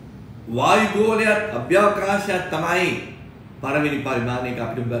වායු ගෝලයත් අභ්‍යවකාශයත් තමයි පළවෙනි පරිමාණයක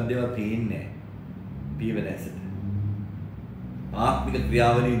අපිට බද්දේවා තියෙන්නේ. පියවර ඇසට. ආත්මික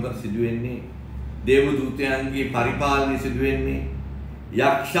ක්‍රියාවලින් සිදු වෙන්නේ දේව දූතයන්ගේ පරිපාලනය සිදු වෙන්නේ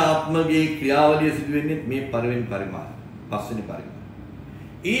යක්ෂාත්මගේ ක්‍රියාවලිය සිදු වෙන්නේ මේ පළවෙනි පරිමාණ පස්වෙනි පරිමාණ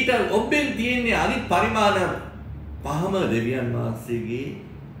ඊට ඔබෙන් තියෙන්නේ අනිත් පරිමාණ පහම දෙවියන් වහන්සේගේ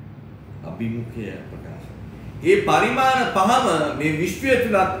අභිමුඛය ප්‍රකාශ. ඒ පරිමාණ පහම මේ විශ්වය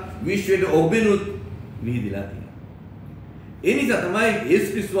තුලත් විශ්වයට ඔබෙනුත් විහිදලා තියෙනවා. ඒ නිසා තමයි යේසුස්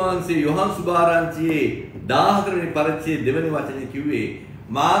ක්‍රිස්තුස් වහන්සේ යෝහන් සුභාරංචියේ 14 වෙනි පරිච්ඡේදයේ දෙවෙනි වචනේ කිව්වේ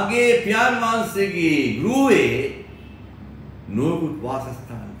මාගේ පියාණන් වහන්සේගේ ගෘහයේ නොයෙකුත්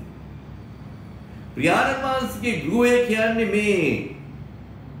වාසස්ථාන තියෙනවා. පියාණන් වහන්සේගේ ගෘහය කියන්නේ මේ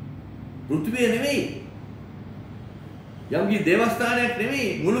පෘථිවිය නෙමෙයි. යම්කි දේවස්ථානයක්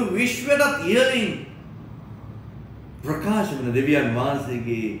නෙමෙයි මුළු විශ්වයටත් ඉහළින් ප්‍රකාශ වන දෙවියන්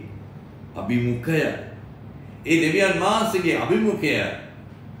වහන්සේගේ අභිමුඛය. ඒ දෙවියන් වහන්සේගේ අභිමුඛය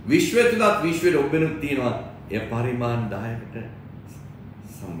විශ්වය තුලත් විශ්වයට ඔබෙනුත් තියෙනවා. ඒ පරිමාණ 10කට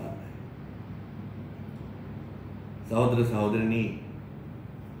සම්බන්ධයි. සහෝදර සහෝදරනි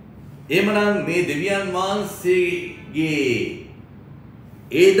එමනම් මේ දෙවියන් වහන්සේගේ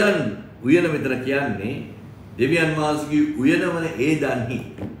ඒදන් උයන මෙතන කියන්නේ දෙවියන් වහන්සේගේ උයනවන ඒදන්හි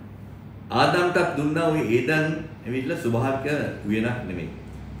ආදම්ටත් දුන්නා ওই ඒදන් ඇවිල්ලා ස්වභාවික උයනක් නෙමෙයි.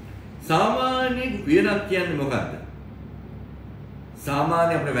 සාමාන්‍ය උයනක් කියන්නේ මොකක්ද?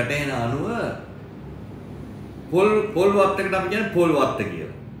 සාමාන්‍ය අපිට වැටෙන අණුව පොල් වත්තකට අපි කියන්නේ පොල් වත්ත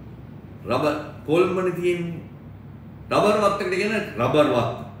කියලා. රබර් පොල්මනේ තියෙන්නේ. රබර් වත්තකට කියන්නේ රබර්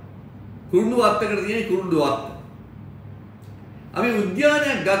වත්ත. කුරුඳු වත්තකට කියන්නේ කුරුඳු වත්ත. අපි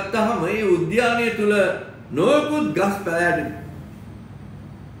උද්‍යානයක් ගත්තාම ඒ උද්‍යානය තුල නොයෙකුත් ගස් පැලෑටි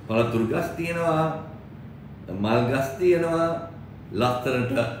පළතුරු ගස් තියෙනවා, මල් ගස් තියෙනවා,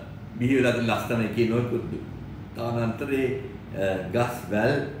 ලස්සනට බිහි වෙලා තියෙන ලස්සන එකේ නොයෙකුත් තානාන්තරේ ගස්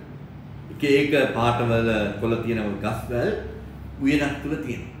වැල් එක පාටවල කොළ තියෙන ගස් වැල් උයනක් තුල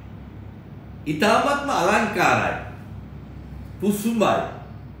තියෙනවා. ඊටාත්ම අලංකාරයි. පුසුඹයි.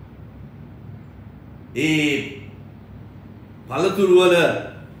 ඒ පළතුරු වල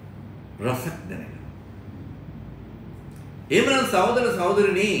රසක් දැනෙනවා. එහෙමනම් සහෝදර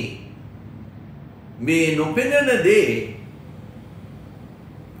සහෝදරනි මේ නොපෙනෙන දේ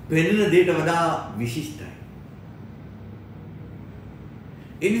පෙනෙන දේට වඩා විශිෂ්ටයි.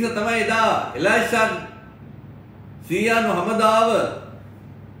 ඒ නිසා තමයි එදා එලයිෂා සිරියානු හමුදාව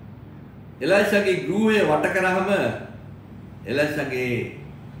එලයිෂාගේ ගෘහය වට කරාම එලයිෂාගේ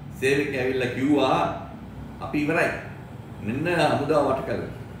සේවකයා ඇවිල්ලා කිව්වා අපි ඉවරයි. මෙන්න හමුදාව වට කරලා.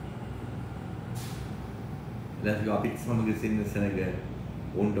 එලයිෂා අපිත් සමග සින්න සෙනග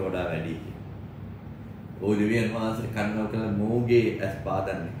උන්ට වඩා වැඩි. ඔය දෙවියන් වහන්සේ කන්නව කළ මොෝගේ ඇස්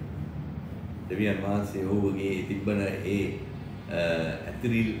පාදන්නේ. දෙවියන් වහන්සේ ඔහුගේ තිබ්බන ඒ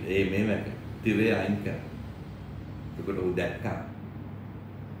ඇතිරිල් ඒ මේව තිරේ අයින් කරා. ඒකට ඔහු දැක්කා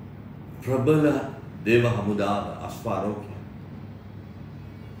ප්‍රබල දේව හමුදාව අස්පාරෝක්‍ය.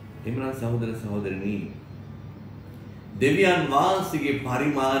 එමනම් සහෝදර සහෝදරනි දෙවියන් වහන්සේගේ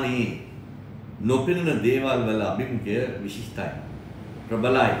පරිමාණේ නොපෙනෙන දේවල් වල අභිමුඛය විශිෂ්ටයි,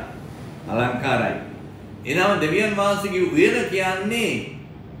 ප්‍රබලයි, අලංකාරයි. එනම දෙවියන් වහන්සේගේ උයන කියන්නේ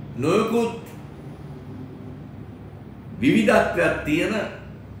නොයෙකුත් විවිධත්වයක් තියෙන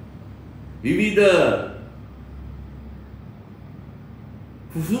විවිධ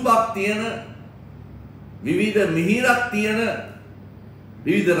කුසුබක් තියෙන විවිධ මිහිරක් තියෙන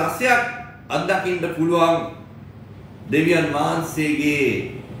විවිධ රසයක් අත්දකින්න පුළුවන් දෙවියන්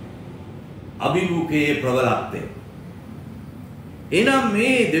වහන්සේගේ අභිමුඛයේ ප්‍රබලත්වය. එනම්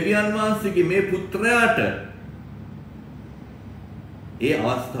මේ දෙවියන් වහන්සේගේ මේ පුත්‍රයාට ඒ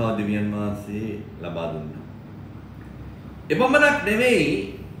අවස්ථාව දෙවියන් වහන්සේ ලබා දුන්නා. එපමණක්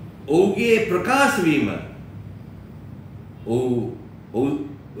නෙවෙයි ඔහුගේ ප්‍රකාශ වීම ඔහු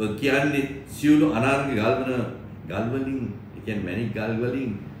කියන්නේ සියලු අනාර්ග ගල් වලින් ඒ කියන්නේ මැණික් ගල්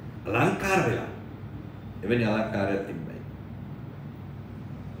වලින් අලංකාර වෙලා එවැනි අලංකාරයක් තිබ්බයි.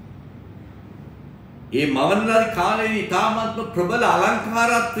 ඒ මවනලාදී කාලේදී තාමත්ම ප්‍රබල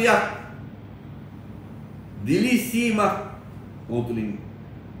අලංකාරත්වයක් දිලිසීමක් ඕතුලින්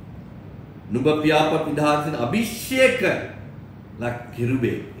නුඹ පියාපත් විදාර්ශන අභිෂේක ලක්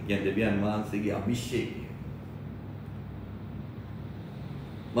කිරුබේ කියන්නේ දෙවියන් වහන්සේගේ අභිෂේකය.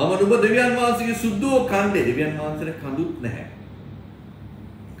 මම නුඹ දෙවියන් වහන්සේගේ සුද්ධෝ කන්දේ දෙවියන් වහන්සේට කඳුත් නැහැ.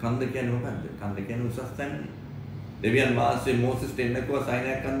 කන්ද කියන්නේ මොකද්ද? කන්ද කියන්නේ උසස් තැන. දෙවියන් වහන්සේ මෝසෙස්ට එන්නකෝ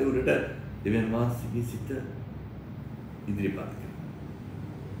සයිනයක් කන්දේ උඩට දෙවියන් වහන්සේගේ සිත ඉදිරිපත් කරනවා.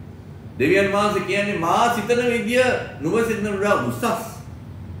 දෙවියන් වහන්සේ කියන්නේ මා සිතන විදිය නුඹ සිතන වඩා උසස්.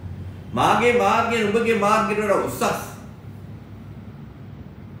 මාගේ මාර්ගය නුඹගේ මාර්ගයට වඩා උසස්.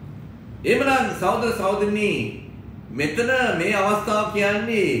 එමනම් සහෝදර සහෝදරනි මෙතන මේ අවස්ථාව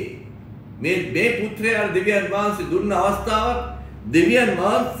කියන්නේ මේ පුත්‍රයා දෙවියන් වහන්සේ දුන්න අවස්ථාවක් දෙවියන්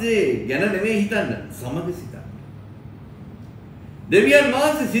වහන්සේ ගැන නෙමෙයි හිතන්න සමග සිතන්න. දෙවියන්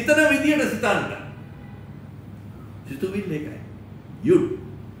වහන්සේ සිතන විදියට සිතන්න. සිතුවිල්ල එකයි. යුත්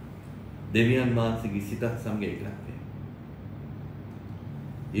දෙවියන් වහන්සේගේ සිතත් සමග එකක් වෙනවා.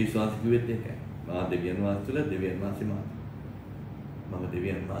 ඒ ශ්වාස කිව්වෙත් එකයි. මා දෙවියන් වහන්සේ තුළ දෙවියන් වහන්සේ මා. මම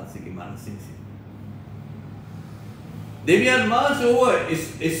දෙවියන් වහන්සේගේ මනසින් සිටිනවා. දෙවියන් වහන්සේ ඔව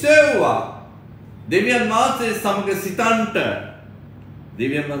එසෙව්වා. දෙවියන් වහන්සේ සමග සිතන්ට.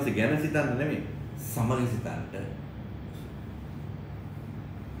 දෙවියන් වහන්සේ ගැන සිතන්න නෙමෙයි සමග සිතන්ට.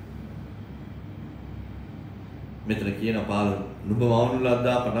 මෙතන කියන පාල නුඹ වවුණු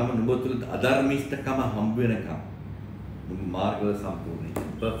ලද්දා පටම නුඹ තුළ අධර්මිෂ්ඨකම හම්බ වෙනකම් නුඹ මාර්ගවල සම්පූර්ණයි.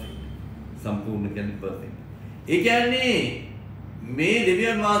 පර්ෆෙක්ට්. සම්පූර්ණ කියන්නේ පර්ෆෙක්ට්. ඒ කියන්නේ මේ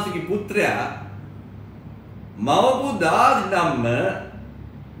දෙවියන් වහන්සේගේ පුත්‍රයා මවපු දාදිනම්ම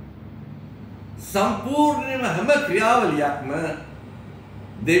සම්පූර්ණයෙන්ම හැම ක්‍රියාවලියක්ම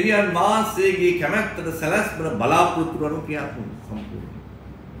දෙවියන් වහන්සේගේ කැමැත්තට සැලැස්ම බලාපොරොත්තු වන ක්‍රියාත්මක සම්පූර්ණ.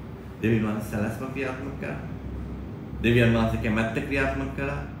 දෙවියන් වහන්සේ සැලැස්ම ක්‍රියාත්මක කරා. දෙවියන් වහන්සේ කැමැත්ත ක්‍රියාත්මක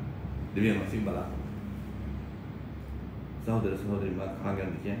කළා. දෙවියන් වහන්සේ බලාපොරොත්තු. සහෝදර සහෝදරි මා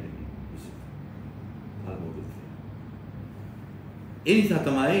කාගෙන්ද කියන්නේ? අල්මෝදුත්. ඒ නිසා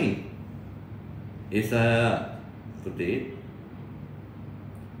තමයි ඒසායා පුතේ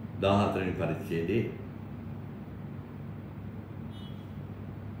 14 වෙනි පරිච්ඡේදයේ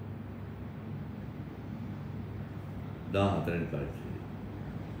 14 වෙනි පරිච්ඡේදය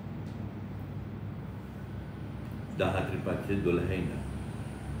 14 වෙනි පරිච්ඡේදය 12 ඉඳන්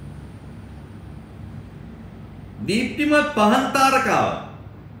දීප්තිමත් පහන් තාරකාව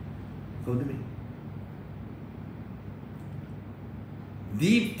කවුද මේ?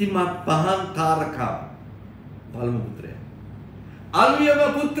 දීප්තිමත් පහන් තාරකාව පළමු පුත්‍රයා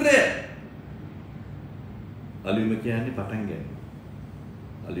අලුයම පුත්‍රය. අලුයම කියන්නේ පටන් ගැනීම.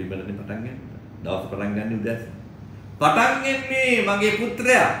 අලුයමනේ පටන් ගන්න. දවස් පටන් ගන්න උදෑස. පටන් ගන්නේ මගේ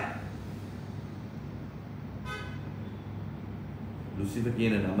පුත්‍රයා. ලුසිෆර්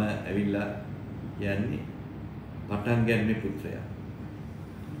කියන නම ඇවිල්ලා කියන්නේ පටන් ගන්නේ පුත්‍රයා.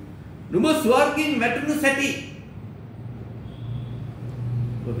 නුඹ ස්වර්ගින් වැටුණු සැටි.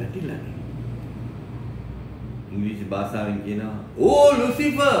 ඔබ වැටිලානේ. ඉංග්‍රීසි භාෂාවෙන් කියනවා "Oh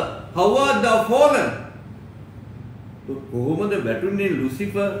Lucifer, how art thou fallen?" කොහොමද වැටුනේ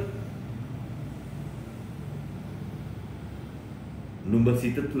ලුසිෆර්? නුඹ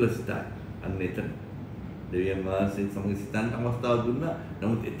සිත තුළ සිතයි. අන්න එතන දෙවියන් වහන්සේ සමග සිතන්න අවස්ථාව දුන්නා.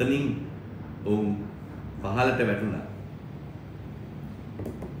 නමුත් එතනින් ඔවුන් පහළට වැටුණා.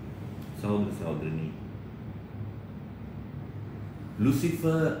 සහෝදර සහෝදරනි,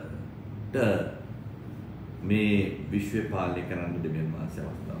 ලුසිෆර්ට මේ විශ්වය පාලනය කරන්න දෙවියන් වහන්සේ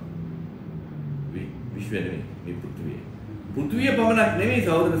අවස්ථාව. විශ්වය නෙමෙයි මේ පෘථිවිය. පෘථිවිය පමණක් නෙමෙයි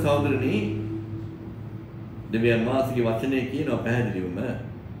සහෝදර සහෝදරනි. දෙවියන් වහන්සේගේ වචනය කියනවා පැහැදිලිවම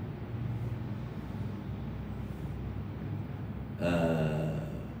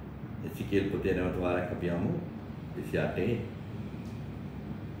එසිකේල් පොතේ නැවත වාරයක් අපි යමු 28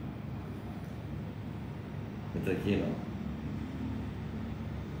 මෙතන කියනවා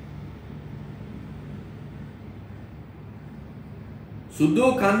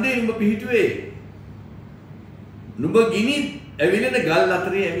සුදෝ කන්දේ නුඹ පිහිටුවේ නුඹ ගිනි ඇවිලෙන ගල්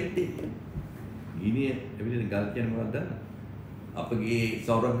අතරේ ඇවිත්තේ. ගිනි ඇවිලෙන ගල් කියන්නේ මොකක්ද දන්නවද? අපගේ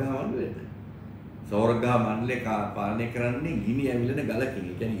සෞරග්‍රහ මණ්ඩලයට. සෞරග්‍රහ මණ්ඩලය පාලනය කරන්නේ ගිනි ඇවිලෙන ගලකින්.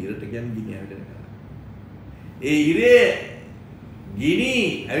 ඒ කියන්නේ ඉරට කියන්නේ ගිනි ඇවිලෙන ගල. ඒ ඉරේ ගිනි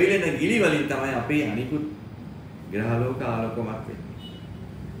ඇවිලෙන ගිලි වලින් තමයි අපේ අනිකුත් ග්‍රහලෝක ආලෝකමත් වෙන්නේ.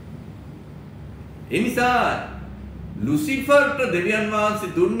 ඒ නිසා ලුසිෆර්ට දෙවියන්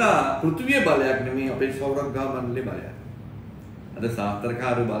වහන්සේ දුන්නා පෘථිවිය බලයක් නෙමෙයි අපේ සෞරග්‍රහ මණ්ඩලයේ බලයක්. අද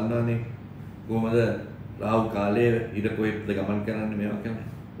ශාස්ත්‍රකාරයෝ බලනවානේ කොහොමද රාහු කාලයේ ඉර කොහෙද ගමන් කරන්නේ මේවා කියන්නේ.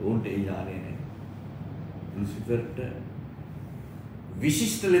 උන්ට ඒ ඥානය නැහැ. ලුසිෆර්ට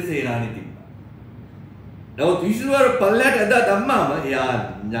විශිෂ්ට ලෙස ඒ ඥානෙ තිබ්බා. නමුත් විශ්වවර පල්ලයට ඇදලා දැම්මාම එයා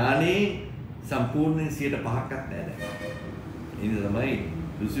ඥානේ සම්පූර්ණයෙන් 5%ක්වත් නැහැ දැන්. ඒ නිසා තමයි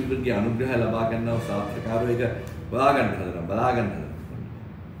ලුසිෆර්ගේ අනුග්‍රහය ලබා ගන්නව ශාස්ත්‍රකාරයෝ ඒක බලා ගන්න හදනවා.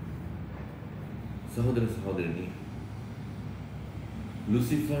 සහෝදර සහෝදරනි,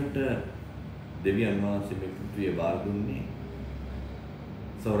 ලුසිෆර්ට දෙවියන් වහන්සේ මේ පෘථිවිය බාර දුන්නේ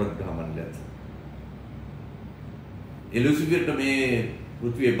සෞරග්‍රහ මණ්ඩලයට. ඒ ලුසිෆර්ට මේ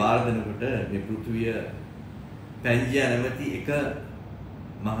පෘථිවිය බාර දෙනකොට මේ පෘථිවිය පැංජියා නැමැති එක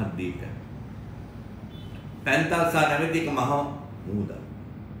මහ දීපයක්. පැන්තල්සා නැමැති එක මහ මුහුදක්.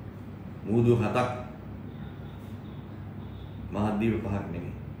 මුහුදු 7ක් මහද්වීප පහක්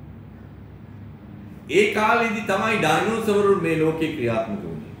නෙමෙයි. ඒ කාලෙදි තමයි ඩයිනෝසවරුන් මේ ලෝකේ ක්‍රියාත්මක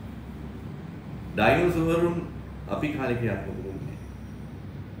වුණේ. ඩයිනෝසවරුන් අපි කාලේ ක්‍රියාත්මක වුණේ.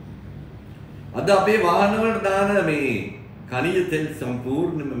 අද අපේ වාහන වලට දාන මේ खनिज तेल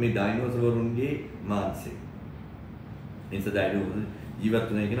සම්පූර්ණයෙන්ම මේ ඩයිනෝසවරුන්ගේ මාංශය. එනිස ඩයිනෝසවරු ජීවත්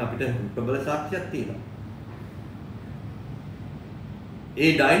වෙන එක අපිට ප්‍රබල සාක්ෂියක් තියෙනවා.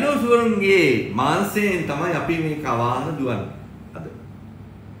 ඒ ඩයිනෝසවරුන්ගේ මාංශයෙන් තමයි අපි මේ වාහන දුවන්නේ අද.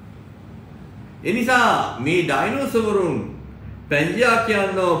 එනිසා මේ ඩයිනෝසවරුන් පැංජා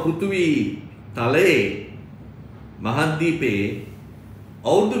කියන පෘථිවි තලයේ මහද්වීපයේ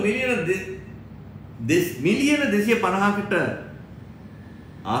අවුරුදු මිලියන 250කට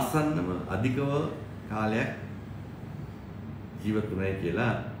ආසන්නම අධිකව කාලයක් ජීවත් වුණායි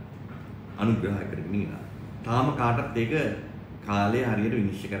කියලා අනුග්‍රහ කරගෙන ඉන්නවා. තාම කාටවත් ඒක කාලය හරියට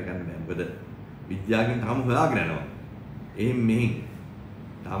විනිශ්චය කරගන්න බෑ. මොකද විද්‍යාවෙන් තාම හොයාගෙන යනවා. එහෙන් මෙහෙන්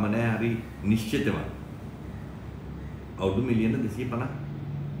තාම නෑ හරි නිශ්චිතව. අවුරුදු මිලියන 250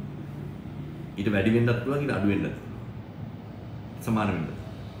 ඊට වැඩි වෙන්නත් පුළුවන් ඊට අඩු වෙන්නත් සමාන වෙන්නත්.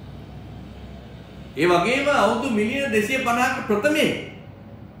 ඒ වගේම අවුරුදු මිලියන 250ක ප්‍රථමයේ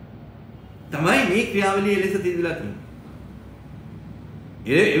තමයි මේ ක්‍රියාවලිය ලෙස තිබිලා තියෙන්නේ.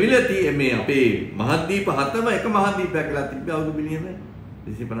 එවිලති මේ අපේ මහද්වීප හතම එක මහද්වීපයක් කියලා තිබ්බේ අවුරුදු මිලියන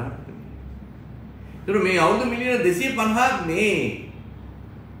 250කට. ඒතර මේ අවුරුදු මිලියන 250ක් මේ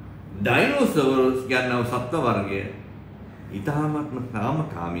ඩයිනෝසවර්ස් කියනව සත්ත්ව වර්ගය ඊටාත්ම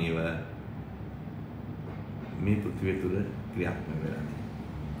කාමකාමීව මේ පෘථිවිය තුල ක්‍රියාත්මක වෙලා තියෙනවා.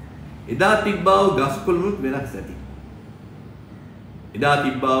 එදා තිබ්බා වූ ගස්කොළුණුත් වෙනස් ඇති. එදා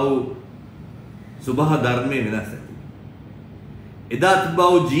තිබ්බා වූ සුභා ධර්මයේ වෙනස් ඇති. එදා තිබ්බා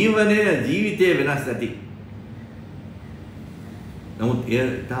වූ ජීවිතයේ වෙනස් ඇති. නමුත්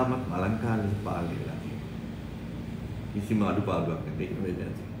එය තාමත් අලංකාරව පාලනය වෙලා තියෙනවා. කිසිම අඩුපාඩුවක් නැති ඒක වෙන්නේ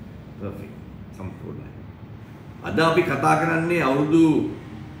නැති. පර්ෆෙක්ට් සම්පූර්ණයි. අද අපි කතා කරන්නේ අවුරුදු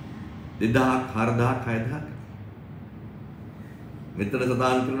 2000ක් 4000ක් 6000ක්. මෙතන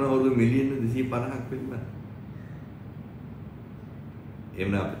සදාන් කරන අවුරුදු මිලියන 250ක් පිළිබඳ.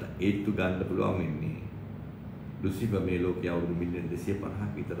 එන්න අපිට ඒත්තු ගන්න පුළුවන් වෙන්නේ ලුසිෆර් මේ ලෝකයේ අවුරුදු මිලියන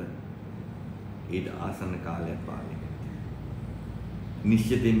 250ක් විතර ඊට ආසන්න කාලයක් පාලනය කරනවා.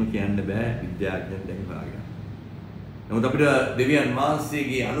 නිශ්චිතයෙන්ම කියන්න බෑ විද්‍යාඥයන් දැන් හොයාගෙන. නමුත් අපිට දෙවියන්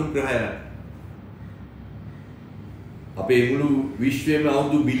වහන්සේගේ අනුග්‍රහය අපේ මුළු විශ්වයේම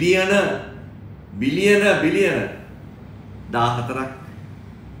අවුරුදු බිලියන 14ක්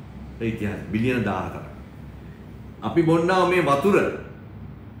ඉතිහාස බිලියන 14ක්. අපි බොන්නා මේ වතුර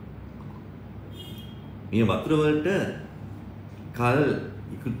වලට කල්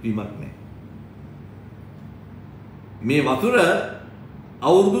ඉක්ුත් වීමක් නැහැ. මේ වතුර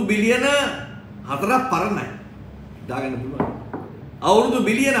අවුරුදු බිලියන 4ක් පරණයි. දාගන්න පුළුවන්. අවුරුදු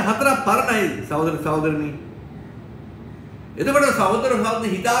බිලියන 4ක් පරණයි සහෝදර සහෝදරනි. එතකොට සහෝදර සහෝදරනි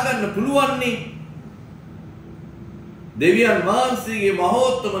හිතා ගන්න පුළුවන් නේ දෙවියන් වහන්සේගේ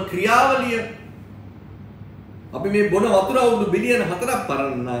මහෝත්තම ක්‍රියාවලිය. අපි මේ බොන වතුර අවුරුදු බිලියන 4ක්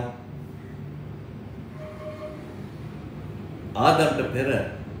පරණ නම් ආදම්ට පෙර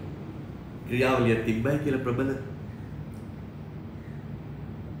ක්‍රියාවලිය තිබ්බයි කියලා ප්‍රබල.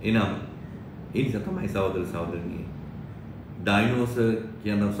 එනම් ඒ නිසා තමයි සහෝදර සහෝදරනි ඩයිනෝසර්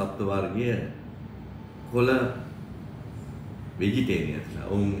කියන සත්ත්ව වර්ගය කොළ වෙජිටේරියන්ස්ලා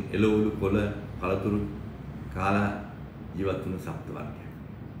උන් එළවලු කොළ පළතුරු කාලා ජීවත් වුණ සත්ත්ව වර්ගයක්.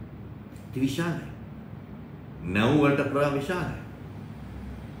 ඒ විශාලයි. නැව් වලට වඩා විශාලයි.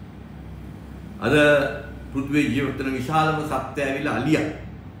 අද පෘථිවියේ ජීවත් වෙන විශාලම සත්ත්වය ඇවිල්ලා අලියා.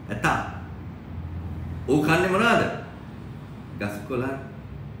 ඇතා. ਉਹ කන්නේ මොනවාද? ගස් කොළ,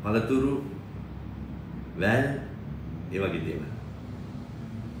 පළතුරු, වැල් ඒ වගේ දේවල්.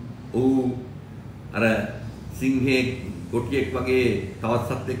 අර සිංහෙක් කොටියෙක් වගේ තවත්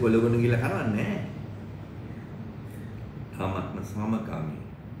සත්ත්වෙක් වලවන ගිහලා කරන්නේ නැහැ. තාමත්ම සාමකාමී.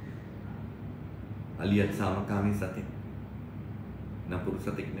 අලියත් සාමකාමී සතෙක්. නපුරු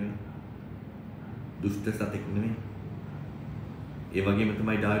සතෙක් නෙවෙයි. දුෂ්ට සතෙක් නෙවෙයි. ඒ වගේම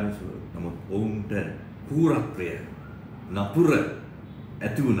තමයි ඩයිනෝසර්. නමුත් ඔවුන්ට කූරත්වය නපුර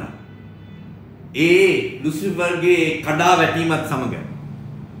ඇති වුණා. ඒ ලුසිෆර්ගේ කඩා වැටීමත් සමග.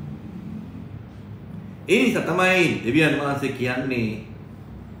 ඒ නිසා තමයි දෙවියන් වහන්සේ කියන්නේ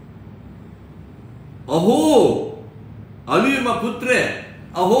අහෝ අලුයම පුත්‍රය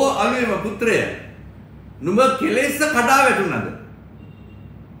අහෝ අලුයම පුත්‍රය නුඹ කෙලෙස් කඩා වැටුණාද?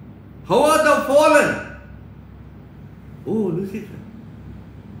 How are thou fallen? Oh Lucifer.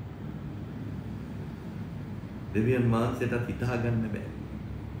 දෙවියන් වහන්සේට හිතා ගන්න බෑ.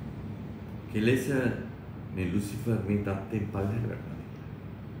 කෙලෙස් මේ ලුසිෆර් මේ තත්ත්වයෙන් පල්ලෙහාට වැටෙනවා.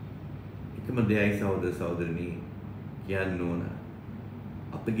 එකම දෙයයි සහෝදර සහෝදරනි කියන්න ඕන.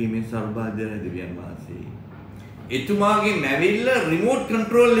 අපගේ මේ සර්වබාධ්‍ය දෙවියන් වහන්සේ එතුමාගේ මැවිල්ල රිමෝට්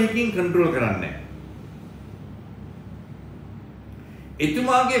කන්ට්‍රෝල් එකකින් කන්ට්‍රෝල් කරන්නේ.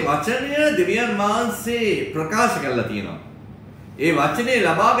 එතුමාගේ වචනය දෙවියන් වහන්සේ ප්‍රකාශ කරලා තියෙනවා. ඒ වචනේ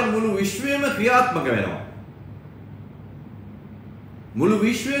ලබාගෙන මුළු විශ්වයම ක්‍රියාත්මක වෙනවා. මුළු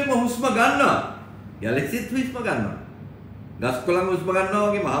විශ්වයම හුස්ම ගන්නවා. ගැලැක්සිත් හුස්ම ගන්නවා. ගස් කොළන් හුස්ම ගන්නවා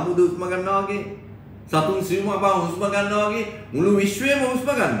වගේ, මහ මුහුද හුස්ම ගන්නවා වගේ, සතුන් සිවුම අපා හුස්ම ගන්නවා වගේ මුළු විශ්වයම හුස්ම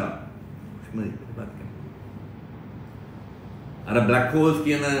ගන්නවා. හුස්ම ඉපත් කරනවා. අර බ්ලැක් හෝල්ස්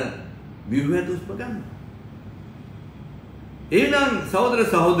කියන ව්‍යුහයට හුස්ම ගන්නවා. එහෙනම් සහෝදර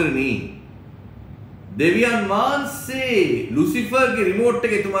සහෝදරනි දෙවියන් වහන්සේ ලුසිෆර්ගේ රිමෝට්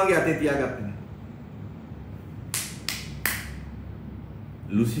එක එතුමාගේ අතේ තියාගත්තේ නෑ.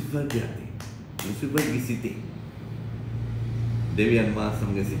 ලුසිෆර්ගේ අතේ. ලුසිෆර්ගේ සිතේ. දෙවියන්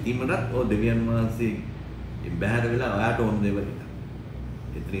වහන්සේගේ සිතීමකට දෙවියන් වහන්සේ බැහැර වෙලා ඔයාට ඕන දේවල් හිතා.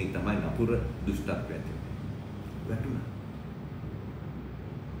 එතනින් තමයි නපුර දුෂ්ටත්වය ඇති වැටුණා.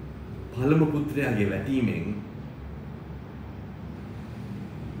 පළමු පුත්‍රයාගේ වැටීමෙන්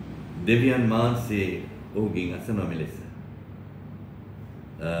දෙවියන් වහන්සේ ඔහුගෙන් අසනවා මෙලෙස.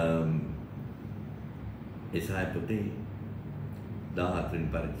 එසාය පොතේ 14 වෙනි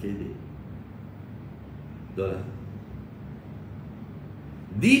පරිච්ඡේදයේ 12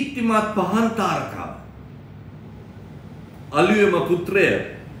 දීප්තිමත් පහන් තාරකාව අලුයම පුත්‍රය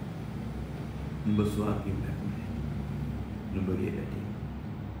නුඹ ස්වාකින් වැටුනේ. නුඹගේ වැටීම.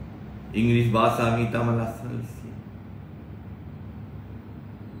 ඉංග්‍රීසි භාෂාවෙන් තම ලස්සන ලෙස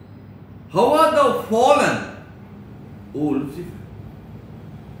How art thou fallen, O Lucifer?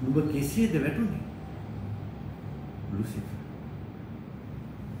 නුඹ කෙසේද වැටුනේ? ලුසිෆර්.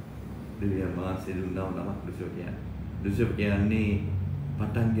 දෙවියන් වහන්සේ දුන්නා නමක් ලුසිෆර් කියන්නේ. ලුසිෆර් කියන්නේ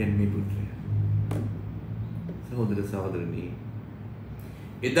පටන් ගැනීමේ පුත්‍රයා. සහෝදර සහෝදරනි,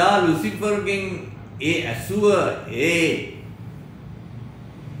 එදා ලුසිෆර්ගෙන් ඒ ඇසුව ඒ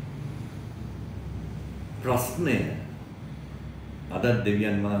ප්‍රශ්නය අද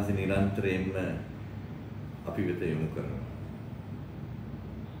දෙවියන් වහන්සේ නිරන්තරයෙන්ම අපි වෙත යොමු කරනවා.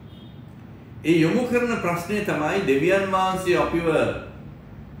 ඒ යොමු කරන ප්‍රශ්නේ තමයි දෙවියන් වහන්සේ අපිව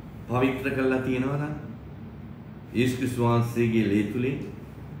පවිත්‍ර කරලා තියෙනවා නම් යේසුස් ක්‍රිස්තුස් වහන්සේගේ ලේ තුලින්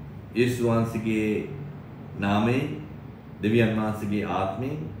යේසුස් වහන්සේගේ නාමයෙන් දෙවියන් වහන්සේගේ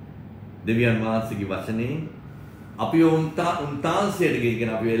ආත්මයෙන් දෙවියන් වහන්සේගේ වචනයෙන් අපිව උන්තාංශයට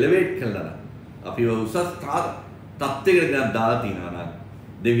ගෙනගෙන අපිව එලෙවේට් කළා. අපිව උසස් තත්ත්වයකට ගෙන දාලා තිනවා නම්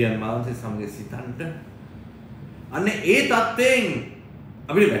දෙවියන් වහන්සේ සමග සිතන්ට අන්න ඒ තත්ත්වයෙන්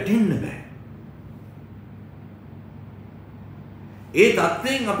අපිට වැටෙන්න බෑ. ඒ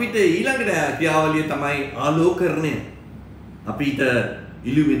තත්ත්වයෙන් අපිට ඊළඟට ක්‍රියාවලිය තමයි ආලෝකරණය. අපිට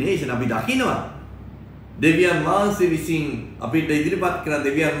ඉලුමිනේෂන් අපි දකිනවා. දෙවියන් වහන්සේ විසින් අපිට ඉදිරිපත් කරන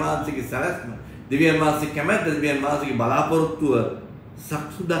දෙවියන් වහන්සේගේ සැලැස්ම, දෙවියන් වහන්සේ කැමැත්ත, දෙවියන් වහන්සේගේ බලාපොරොත්තුව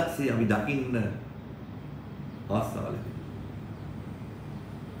සක්සුදක්සේ අපි දකින්න ආසාවලදී.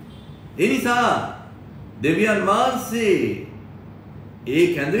 ඒ නිසා දෙවියන් වහන්සේ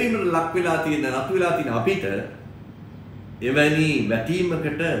ඒ කැඳවීමට ලක් වෙලා තියෙන, නතු වෙලා තියෙන අපිට එවැනි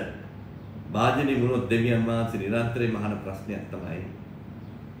වැටීමකට වාජනේ වුණොත් දෙවියන් වහන්සේ නිරන්තරයෙන්ම අහන ප්‍රශ්නයක් තමයි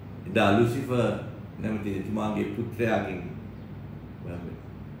එදා ලුසිෆර් නැමැති එතුමාගේ පුත්‍රයාගෙන්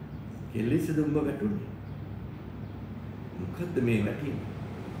කෙලෙසද උඹ වැටුනේ? මොකද්ද මේ වැටීම?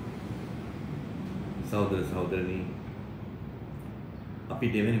 සහෝදර සහෝදරනි,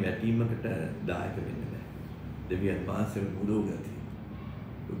 අපි දෙවෙනි වැටීමකට දායක වෙන්න බෑ. දෙවියන් වහන්සේ මුදවගෙන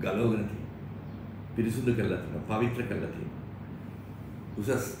තියෙනවා. ගලවගෙන තියෙනවා. පිරිසුදු කරලා තියෙනවා. පවිත්‍ර කරලා තියෙනවා.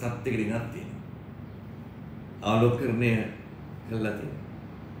 උසස් තත්ත්වයකට ගෙනත් තියෙනවා. ආලෝකරණය කරලා තියෙනවා.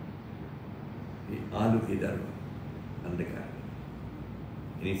 ඒ ආලෝකයේ දරුවා අන්ධකාරය.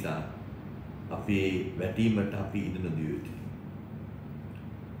 ඒ නිසා අපි වැටීමට අපි ඉඩ නොදිය යුතුයි.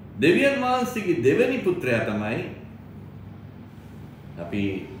 දෙවියන් වහන්සේගේ දෙවෙනි පුත්‍රයා තමයි අපි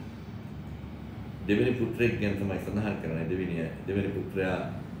දෙවෙනි පුත්‍රයෙක් ගැන තමයි සඳහන් කරන්නේ. දෙවෙනි පුත්‍රයා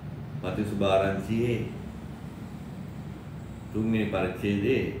මතී සුභාරංචියේ 3 වෙනි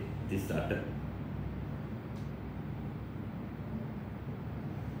පරිච්ඡේදයේ 38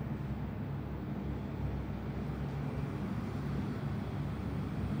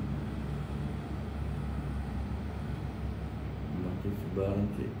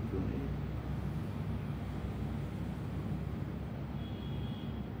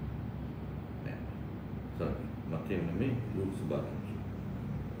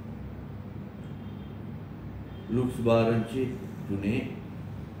 ලුක්ස් බාරංචි 3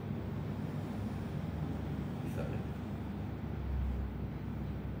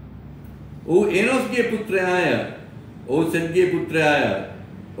 ඔහු එනොස්ගේ පුත්‍රයාය. ඔහු සෙත්ගේ පුත්‍රයාය.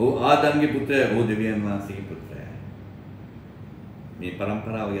 ඔහු ආදම්ගේ පුත්‍රයාය. ඔහු දෙවියන් වහන්සේගේ පුත්‍රයාය. මේ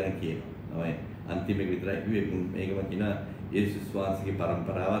પરම්පරාව ගැන කියනවා. තමයි අන්තිම එක විතරයි කිව්වේ. මේකම කියන යේසුස් වහන්සේගේ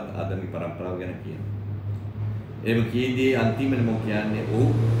પરම්පරාවත් ආදම්ගේ પરම්පරාව ගැන කියනවා. එහෙම කීදී අන්තිමට මොකද කියන්නේ? ඔහු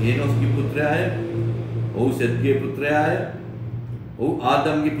එනොස්ගේ පුත්‍රයාය. ඔහු සෙත්ගේ පුත්‍රයාය. ඔහු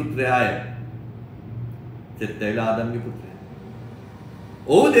ආදම්ගේ පුත්‍රයාය. සෙත් ඇවිල්ලා ආදම්ගේ පුත්‍රයාය.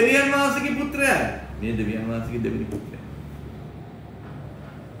 ඔහු දෙවියන් වහන්සේගේ පුත්‍රයාය. මේ දෙවියන් වහන්සේගේ දෙවෙනි පුත්‍රයා.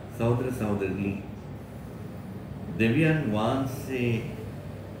 සහෝදර සහෝදරනි, දෙවියන් වහන්සේ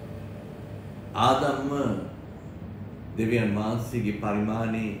ආදම්ම දෙවියන් වහන්සේගේ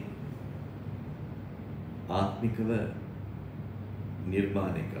පරිමාණේ ආත්මිකව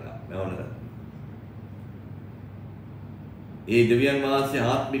නිර්මාණය කළා. නවනද? ඒ දෙවියන් වහන්සේ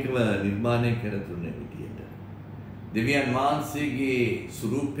ආත්මිකව නිර්මාණය කර දුන්න විදියට දෙවියන් වහන්සේගේ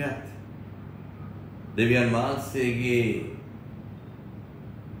ස්වරූපයත් දෙවියන් වහන්සේගේ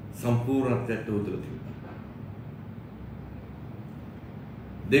සම්පූර්ණත්වයට උතුර තිබුණා.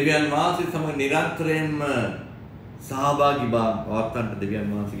 දෙවියන් වහන්සේ සමග නිරන්තරයෙන්ම සහභාගී පවත්වන්නට දෙවියන්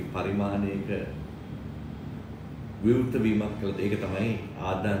වහන්සේගේ පරිමාණයක විවෘත වීමක් කළා. ඒක තමයි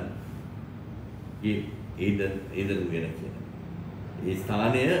ආදම්ගේ ඒදන් වෙන කියන. ඒ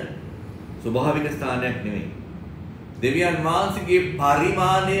ස්ථානය ස්වභාවික ස්ථානයක් නෙවෙයි. දෙවියන් වහන්සේගේ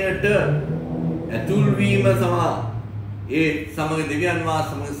පරිමාණයට ඇතුල් වීම ඒ සමග දෙවියන්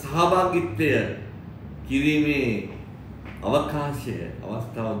වහන්සේ සමග සහභාගීත්වය කිරීමේ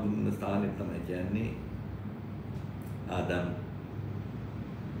අවස්ථාව දුන්න ස්ථානය තමයි කියන්නේ ආදම්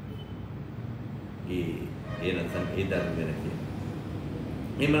ඒ නැත්නම් ඒ ධර්ම වෙන කියන්නේ.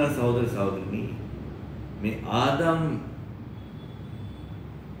 එමන සහෝදර සහෝදරනි, මේ ආදම්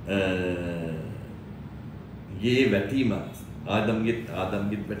යේ වැටීමත්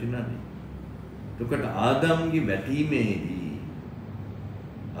ආදම්ගේ වැටෙනානේ. එතකොට ආදම්ගේ වැටීමේදී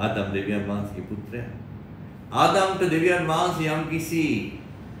ආදම් දෙවියන් වහන්සේගේ පුත්‍රයා. ආදම්ට දෙවියන් වහන්සේ යම්කිසි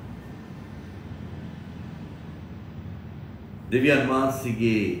දෙවියන්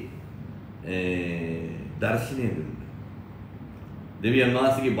වහන්සේගේ දර්ශනය දුන්නා. දෙවියන්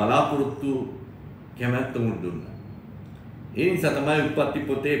වහන්සේගේ බලාපොරොත්තු කැමැත්ත මුල් දුන්නා. ඒ නිසා තමයි උප්පත්ති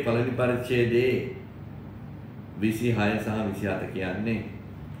පොතේ පළවෙනි පරිච්ඡේදයේ 26 සහ 27 කියන්නේ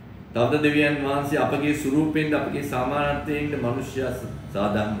තවද දෙවියන් වහන්සේ අපගේ ස්වරූපයෙන් අපගේ සමානත්වයෙන් මිනිස්යා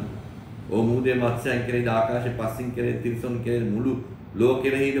සාදම් ඕමුදේ මත්ස්‍යයන් කෙරෙහිද ආකාශයේ පස්සින් කෙරෙහිද තිරිසන් කෙරෙහිද මුළු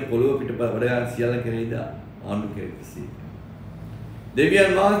ලෝකෙරෙහිද පොළොව පිට වඩා සියල්ල කෙරෙහිද ආණ්ඩු කෙරෙහි.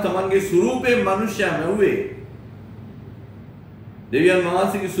 දෙවියන් වහන්සේ තමන්ගේ ස්වරූපයෙන් මිනිස්යා මැව්වේ. දෙවියන්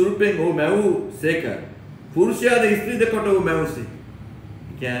වහන්සේගේ ස්වරූපයෙන් ඔහු මැවූ සේක. පුරුෂයාද ස්ත්‍රීද කොට ඔහු මැවුසේ.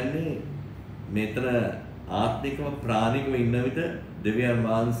 කියන්නේ මෙතන ආත්මිකව ප්‍රාණිකව ඉන්න විට දෙවියන්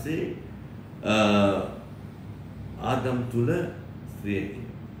වහන්සේ ආදම් තුල ස්ත්‍රියෙක්.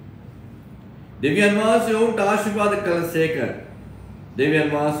 දෙවියන් වහන්සේ ඔවුන්ට ආශිර්වාද කළසේක.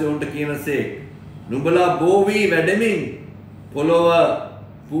 දෙවියන් වහන්සේ ඔවුන්ට කියනසේ නුඹලා බෝ වී වැඩමින් පොළොව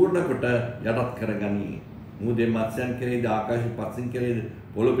පූර්ණ කොට යටත් කරගනී. මුදේ මත්ස්‍යයන් කෙරෙහිද ආකාශයේ පස්සින් කෙරෙහිද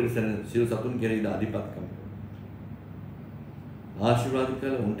පොළොව පිරිසෙන සියලු සතුන් කෙරෙහිද අධිපත්කම. ආශිර්වාද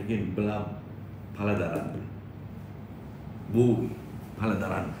කළ උන්ට කියන නුඹලා ඵල දරන්න. බෝ ඵල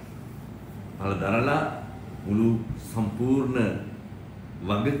දරන්න. ඵල දරලා මුළු සම්පූර්ණ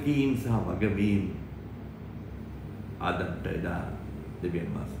වගකීම් සහ වගවීම් ආදම්ට එදා දෙවියන්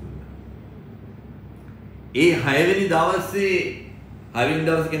වහන්සේ. ඒ 6 වෙනි දවසේ 6 වෙනි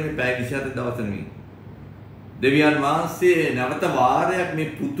දවසේ කියන්නේ පැය 27 දවස නෙමෙයි. දෙවියන් වහන්සේ නැවත වාරයක්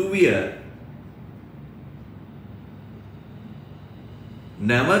මේ පෘථුවිය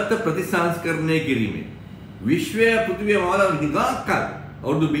නැවත ප්‍රතිසංස්කරණය කිරීමෙන් විශ්වය පෘථුවිය වල නිගාකල්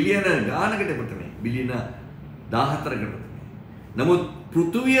අවුරුදු බිලියන ගානකට පටන් බිලියන 14කට. නමුත්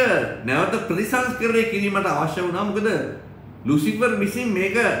පෘථුවිය නැවත ප්‍රතිසංස්කරණය කිරීමට අවශ්‍ය වුණා. මොකද ලුසිෆර් විසින්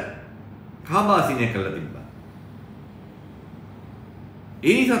මේක කාබාසිනිය කළා තිබ්බා.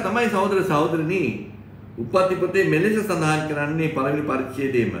 ඒ නිසා තමයි සහෝදර සහෝදරනි උප්පත්ති පොතේ මෙලෙස සඳහන් කරන්නේ පළවෙනි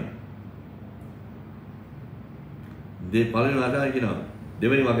පරිච්ඡේදයේම. පළවෙනි වගාව කියනවා.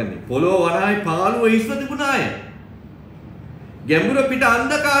 දෙවෙනි වගන්නේ පොළොව වරහයි පාළුව හිස්ව තිබුණාය. ගැඹුර පිට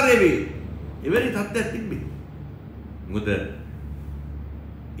අන්ධකාරය වේ. එවැනි තත්ත්වයක් තිබ්බේ. මොකද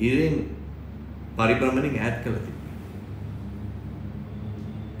ඉරෙන් පරිභ්‍රමණයෙන් ඈත් කළා තිබ්බේ.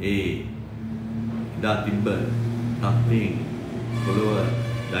 එදා තිබ්බ තත්ත්වයෙන් පොළොව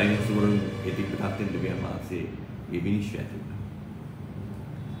ඩයිනෝසෝරුන් ඒ තිබ්බ තත්ත්වෙන් දෙවියන් වහන්සේ ඒ විනිශ්චය තිබුණා.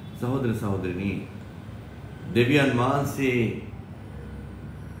 සහෝදර සහෝදරනි, දෙවියන් වහන්සේ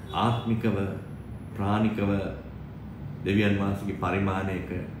ආත්මිකව ප්‍රාණිකව දෙවියන් වහන්සේගේ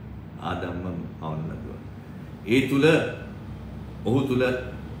පරිමාණයක ආදම්ම මවන්න ලැබුවා. ඒ තුල ඔහු තුල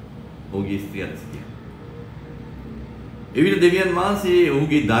ඔහුගේ ස්ත්‍රියක් සිටියා. එවිට දෙවියන් වහන්සේ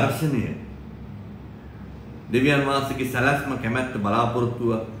ඔහුගේ දර්ශනය දෙවියන් වහන්සේගේ සැලැස්ම කැමැත්ත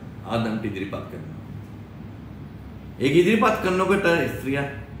බලාපොරොත්තුව ආදම්ට ඉදිරිපත් කරනවා. ඒක ඉදිරිපත් කරනකොට ස්ත්‍රිය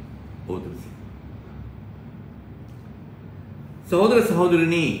ඕතුසි. සහෝදර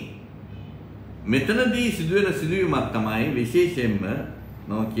සහෝදරනි මෙතනදී සිදුවෙන සිදුවීමක් තමයි විශේෂයෙන්ම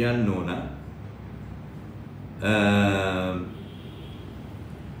මම කියන්න ඕන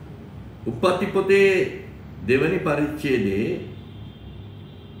උප්පත්ති පොතේ දෙවනි පරිච්ඡේදයේ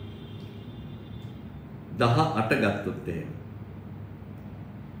 18 ගත්තොත් එහෙම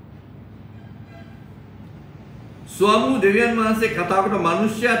ස්වාමූ දෙවියන් වහන්සේ කතා කොට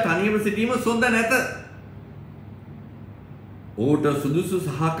මිනිසයා තනියම සිටීම සොඳ නැත. ඔහුට සුදුසු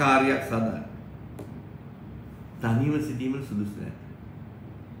සහකාරියක් සදා. තනියම සිටීම සුදුසු නැත.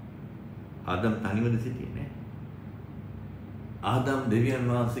 ආදම් තනියමද සිටියේ නැහැ. ආදම් දෙවියන්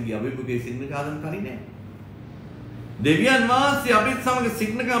වහන්සේගේ අභිමුඛයේ සිටිනක ආදම් තනි නැහැ. දෙවියන් වහන්සේ අපිත් සමග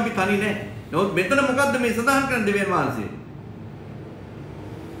සිටිනක අපි තනි නැහැ. නමුත් මෙතන මොකද්ද මේ සඳහන් කරන දෙවියන් වහන්සේ?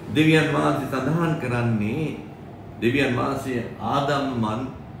 දෙවියන් වහන්සේ සඳහන් කරන්නේ දෙවියන් වහන්සේ ආදම්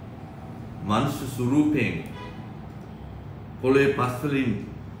මනුෂ්‍ය ස්වරූපයෙන් පොළොවේ පස් වලින්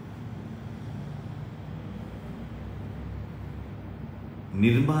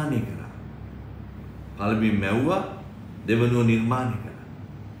නිර්මාණය කරා. පළමුවෙන් මැව්වා, දෙවනුව නිර්මාණය කරා.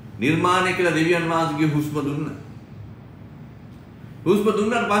 නිර්මාණය කළ දෙවියන් වහන්සේගේ හුස්ම දුන්නා. හුස්ම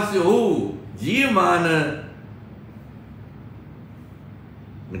දුන්නාට පස්සේ ඔහු ජීවමාන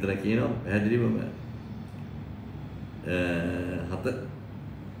මෙතන කියනවා පැහැදිලිවම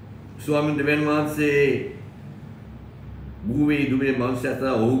ස්වාමීන් දෙවියන් වහන්සේ භූමියේ දුමේ මනුෂ්‍යත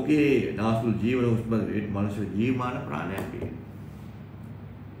ඔහුගේ නාසුල් ජීවන හුස්ම මනුෂ්‍ය ජීවමාන ප්‍රාණයක් වේ.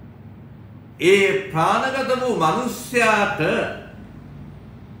 ඒ ප්‍රාණගත වූ මනුෂ්‍යයාට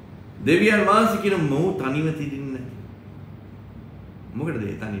දෙවියන් වහන්සේ කියන මොහු තනිව සිටින්නේ. මොකටද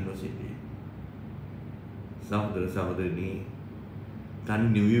ඒ තනිව සිටින්නේ? සහෝදර සහෝදරනි තනි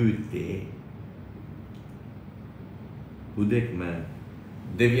නිවිවිත්තේ උදෙක්ම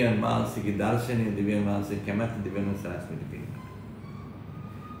දෙවියන් වහන්සේගේ දර්ශනය දෙවියන් වහන්සේ කැමැත්ත දෙවියන් වහන්සේ සාස්මිත කිරීම.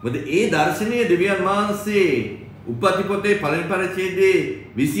 මොකද ඒ දර්ශනය දෙවියන් වහන්සේ උප්පත්ති පොතේ පළවෙනි පරිච්ඡේදයේ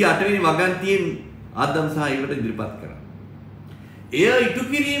 28 වෙනි වගන්තියෙන් ආදම් සහ ඊවට ඉදිරිපත් කරා. එය ඉටු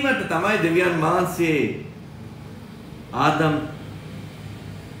කිරීමට තමයි දෙවියන් වහන්සේ ආදම්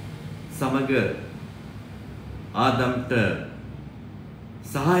සමග ආදම්ට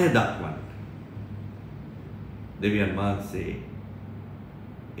සහාය දක්වන්න. දෙවියන් වහන්සේ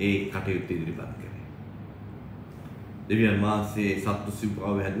ඒ කටයුත්ත ඉදිරිපත් කරේ. දෙවියන් වහන්සේ සත්තු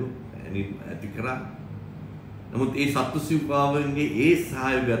සිව්පාව ඇති කරා. නමුත් ඒ සත්තු සිව්පාවන්ගේ ඒ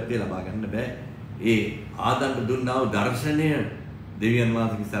සහයෝගය ලබා ගන්න බෑ. ඒ ආදම්ට දුන්නා වූ දර්ශනය දෙවියන්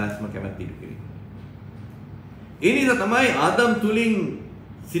වහන්සේගේ සැලැස්ම කැමැත්ත ඉටු කිරීම. ඒ නිසා තමයි ආදම් තුලින්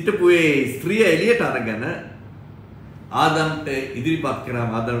සිටපු ඒ ස්ත්‍රිය එළියට අරගෙන ආදම්ට ඉදිරිපත් කරා.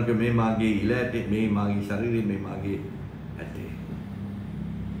 ආදම්ට මේ මාගේ ඉලයට, මේ මාගේ ශරීරය, මේ මාගේ ඇටේ.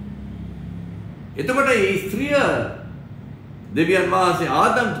 එතකොට මේ ස්ත්‍රිය දෙවියන් වහන්සේ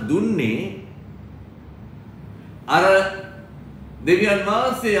ආදම්ට දුන්නේ අර දෙවියන්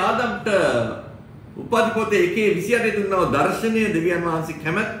වහන්සේ ආදම්ට උප්පත්ති පොතේ 1:28 දුන්නා දර්ශනය දෙවියන් වහන්සේ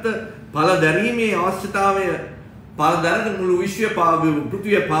කැමැත්ත ඵල දැරීමේ අවශ්‍යතාවය ඵල දැරගෙන මුළු විශ්වය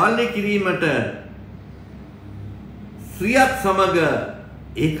පෘථිවිය පාලනය කිරීමට ස්ත්‍රියත් සමග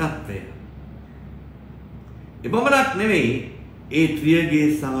ඒකත්වය. එපමණක් නෙවෙයි ඒ ත්‍රියගේ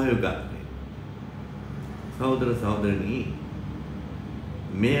සහයෝගත්වය. සහෝදර සහෝදරනි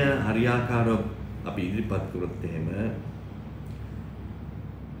මෙය හරියාකාරව අපි ඉදිරිපත් කරොත් එහෙම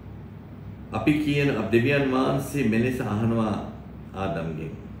අපි කියන දෙවියන් වහන්සේ මෙලෙස අහනවා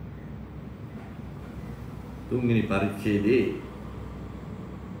ආදම්ගෙන්. තුන්වෙනි පරිච්ඡේදයේ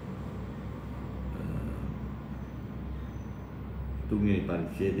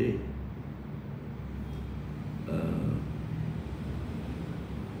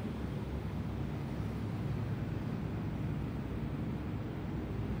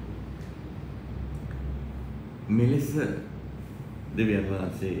මෙලෙස දෙවියන්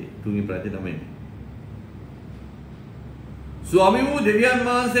වහන්සේ තුන්වෙනි පරිච්ඡේදයෙන් ස්වාමී වූ දෙවියන්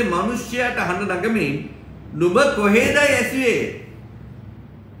වහන්සේ මිනිසයාට අහන්න නගමින් නුඹ කොහෙදයි ඇසුවේ?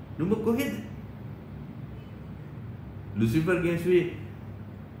 නුඹ කොහෙද? ලුසිෆර් ගැසුවේ.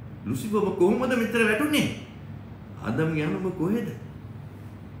 ලුසිෆර් කොහොමද මෙතන වැටුනේ? ආදම් ගියා නුඹ කොහෙද?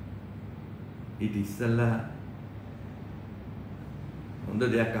 ඊට ඉස්සෙල්ලා හොඳ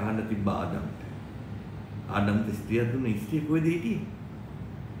දෙයක් අහන්න තිබ්බා ආදම්ට. ආදම්ට ස්ත්‍රියක් දුන්න ස්ත්‍රිය කොහෙද හිටියේ?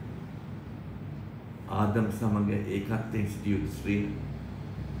 ආදම් සමග ඒකත්වයෙන් සිටිය යුතු ස්ත්‍රිය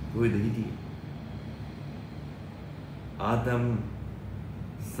කොහෙද හිටියේ? ආදම්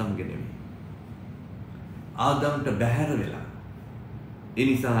සමග නෙමෙයි. ආදම්ට බැහැර වෙලා. ඒ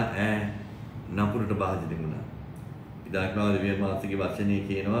නිසා ඈ නපුරට භාජනය වුණා. ඉදාකනවා දෙවියන් වහන්සේගේ වචනේ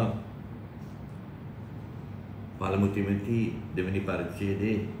කියනවා පළමු තිමෝති දෙවෙනි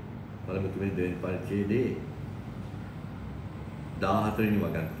පරිච්ඡේදයේ 14 වෙනි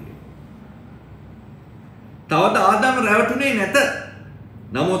වගන්තිය. තවද ආදම් රැවටුනේ නැත.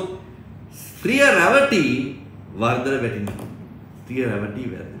 නමුත් ස්ත්‍රිය රැවටි වර්ධන වැටෙනවා. ස්ත්‍රිය රැවටි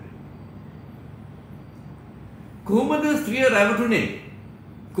වැරදි. කොහොමද ස්ත්‍රිය රැවටුනේ?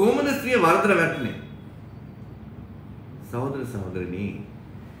 කොහොමද ස්ත්‍රිය වර්ධන වැටුනේ? සහෝදර සහෝදරනි,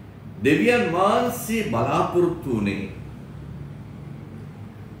 දෙවියන් වහන්සේ බලාපොරොත්තු වුණේ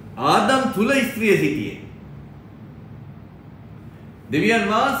ආදම් තුල ස්ත්‍රිය සිටියේ. දෙවියන්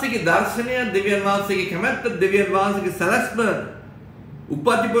වහන්සේගේ දර්ශනය, දෙවියන් වහන්සේගේ කැමැත්ත, දෙවියන් වහන්සේගේ සලස්ම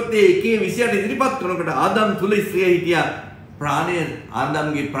උපති පොතේ 1:28 ඉදිරිපත් කරනකොට ආදම් තුල ස්ත්‍රිය හිටියා. ප්‍රාණය,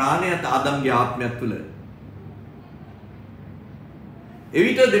 ආදම්ගේ ප්‍රාණයත් ආදම්ගේ ආත්මයත් තුල.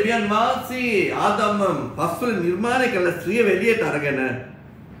 එවිට දෙවියන් වහන්සේ ආදම් පස්වල නිර්මාණය කළ ස්ත්‍රිය එළියට අරගෙන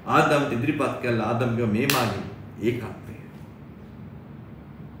ආදම්ට ඉදිරිපත් කළා. ආදම්ගේ මේ මාගේ ඒකත්වය.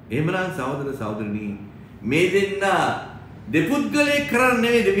 එහෙමනම් සහෝදර සහෝදරනි, මේ දෙන්න දෙපුද්ගලයෙක් කරන්නේ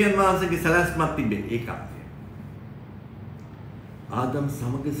නෙවෙයි දෙවියන් වහන්සේගේ සලස්මක් තිබෙන්නේ ඒකත්වය. ආදම්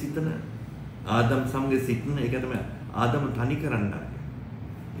සමග සිටින ඒක තමයි ආදම තනි කරන්න.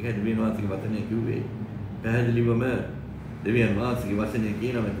 ඒකයි දෙවියන් වහන්සේගේ වචනේ කිව්වේ. පැහැදිලිවම දෙවියන් වහන්සේගේ වචනේ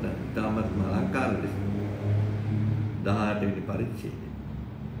කියනවා මෙතන ඉතාමත් අලංකාර ලෙස 18 වෙනි පරිච්ඡේදය.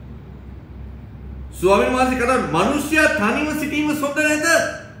 ස්වාමීන් වහන්සේ කතා මිනිසයා තනිව සිටීම සොඳ නැත.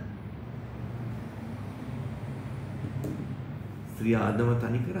 ස්ත්‍රිය ආදම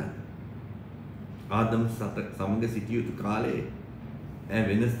තනි කරා. ආදම් සමග සිටිය යුතු කාලේ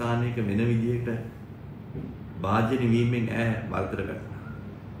වෙන ස්ථානයක වෙන විදිහකට භාජන වීමෙන් වර්ධන කරනවා.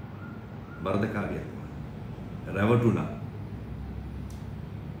 වර්ධකාරියක් රැවටුණා.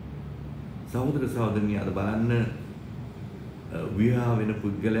 සහෝදර සහෝදරනි, අද බලන්න විවාහ වෙන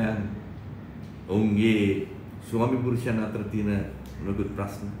පුද්ගලයන් ඔවුන්ගේ ස්වාමි පුරුෂයන් අතර තියෙන නොයෙකුත්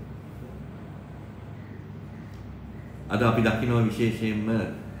ප්‍රශ්න. අද අපි දකිනවා විශේෂයෙන්ම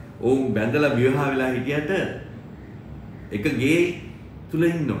ඔවුන් බැඳලා විවාහ වෙලා හිටියට එක ගේ තුල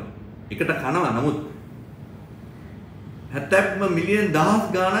ඉන්නවා. එකට කනවා. නමුත් 70ම මිලියන් දහස්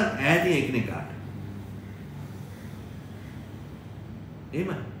ගාණක් ඈතින් එකිනෙකාට.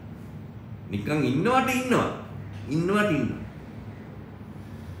 එහෙමයි. නිකන් ඉන්නවට ඉන්නවා.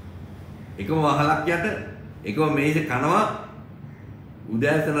 එකම වහලක් යට එකම මේසේ කනවා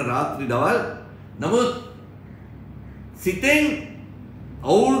උදෑසන රාත්‍රී දවල්. නමුත් සිතෙන්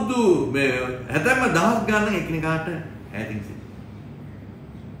අවුරුදු මේ 70ම දහස් ගාණක් එකිනෙකාට ඈතින් සිටිනවා.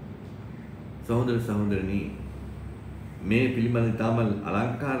 සහෝදර සහෝදරනි, මේ පිළිබඳ ඉතාම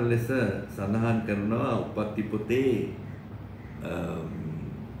අලංකාර ලෙස සඳහන් කරනවා උපති පොතේ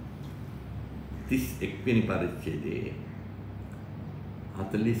 31 වෙනි පරිච්ඡේදයේ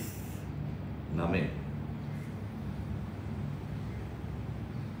 49.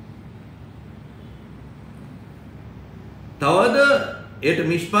 තවද ඒට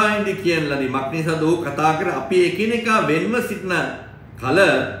මිෂ්පායින්දි කියන ලදී මක්නිසාද ඔහු කතා කර අපි එකිනෙකා වෙන්ව සිටින කල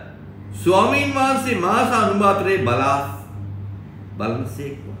ස්වාමීන් වහන්සේ මාස අනුමාත්‍රේ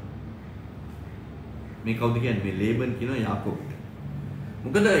බලන්සේක්වා. මේ කවුද කියන්නේ? මේ ලේබන් කියනවා යාකොබ්ට.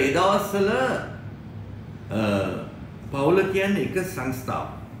 මොකද ඒ දවස්වල පවුල කියන්නේ එක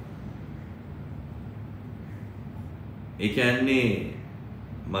සංස්ථාවක්. ඒ කියන්නේ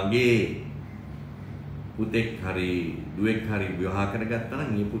මගේ පුතෙක් හරි දුවෙක් හරි විවාහ කරගත්තා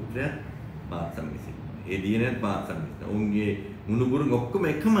නම් ඒ පුත්‍රයා මාත් සමග සිටිනවා. ඒ දියණියත් මාත් සමග සිටිනවා. ඔවුන්ගේ මුණුබුරුන් ඔක්කොම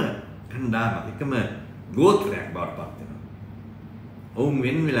එකම කණ්ඩායමක්, එකම ගෝත්‍රයක් බවට පත් වෙනවා. ඔවුන්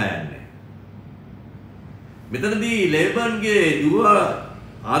වෙන වෙලා යන්නේ. මෙතනදී ලේබන්ගේ දුව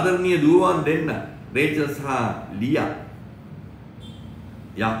ආදරණීය දුවන් දෙන්න රේචල් සහ ලියා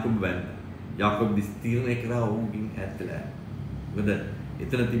යාකොබ් වැන්න. යාකොබ් දිස්තිරණය කරා ඔවුන්ගෙන් ඈත්ලා. මොකද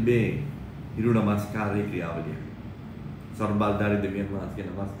එතන තිබේ ඉරු නමස්කාරයේ ක්‍රියාවලිය. සර්බල්දාරි දෙවියන්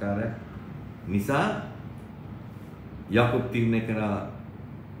වහන්සේගේ නමස්කාරය නිසා යාකොබ් තීරණය කරා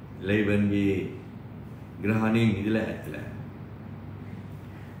ලේබන්ගේ ග්‍රහණයෙන් මිදලා ඈත්ලා.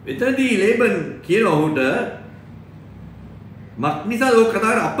 එතනදී ලේබන් කියන ඔහුට මක්නිසා ලෝක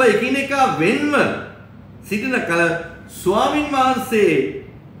කතාවර අප එකිනෙකා වෙන්ව සිටින කල ස්වාමින් වහන්සේ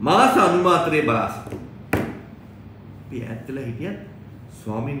මාස අනුමාත්‍රේ බලා සිටිනවා. අපි ඈත්ලා හිටියත්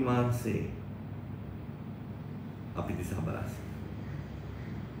ස්වාමින් වහන්සේ අපි දිහා බලා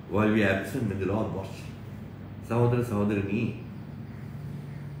සිටිනවා. while we are absent when the Lord watches. සහෝදර සහෝදරනි,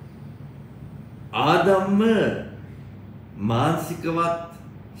 ආදම්ම මානසිකවත්,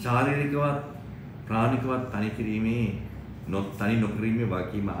 ශාරීරිකවත්, ප්‍රාණිකවත් තනි කිරීමේ තනි නොකිරීමේ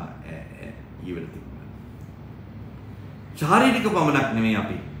වගකීම ඊවල තිබුණා. ශාරීරික පමණක් නෙමෙයි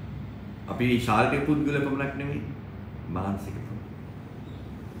අපි ශාරීරික පුද්ගල පමණක් නෙමෙයි, මානසික පමණක්.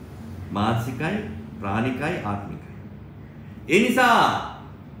 මානසිකයි, ප්‍රාණිකයි, ආත්මිකයි. ඒ නිසා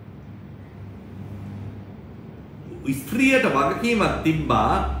ස්ත්‍රියට වගකීමක්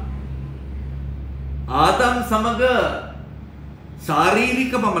තිබ්බා ආදම් සමග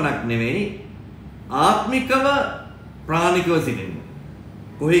ශාරීරික පමණක් නෙමෙයි, ආත්මිකව, ප්‍රාණිකව සිටින්න.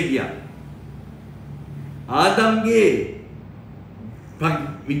 කොහේ ගියා? ආදම්ගේ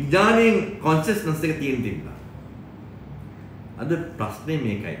විඥාණයෙන් කොන්ෂස්නස් එක තියෙන තිබ්බා. අද ප්‍රශ්නේ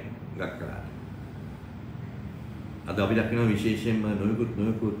මේකයි ගක් කරලා. අද අපි දකිනවා විශේෂයෙන්ම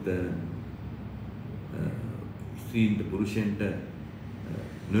නොයෙකුත් ස්ත්‍රීන්ට පුරුෂයන්ට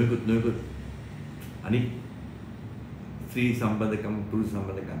නොයෙකුත් අනිත් ස්ත්‍රී සම්බන්ධකම් පුරුෂ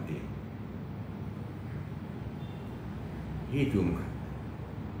සම්බන්ධකම් තියෙනවා. හේතුව මොකක්ද?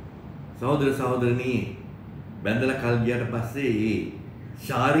 සහෝදර සහෝදරනි, බැඳලා කල් ගියාට පස්සේ මේ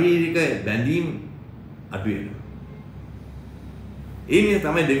ශාරීරික බැඳීම් අඩු වෙනවා. ඒ නිසා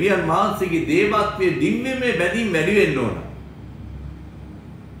තමයි දෙවියන් වහන්සේගේ දේවත්වයේ දිව්‍යමය බැඳීම් වැඩි වෙන්න ඕන.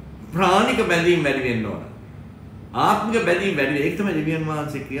 ප්‍රාණික බැඳීම් වැඩි වෙන්න ඕන. ආත්මික බැඳීම් වැඩි වෙන්න. ඒක තමයි දෙවියන්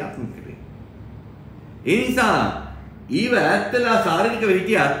වහන්සේ ක්‍රියාත්මක කරන්නේ. ඒ නිසා ඊව ඇත්තලා ශාරීරිකව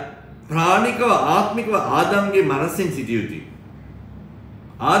හිටියත් ප්‍රාණිකව, ආත්මිකව ආදම්ගේ මනසෙන් සිටිය යුතුයි.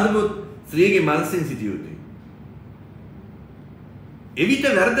 ආදමුත් ස්ත්‍රියගේ මනසෙන් සිටිය යුතුයි. එවිට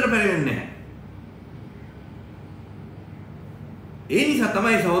වැරදට පැමිණෙන්නේ නැහැ. ඒ නිසා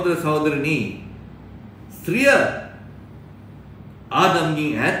තමයි සහෝදර සහෝදරනි, ස්ත්‍රිය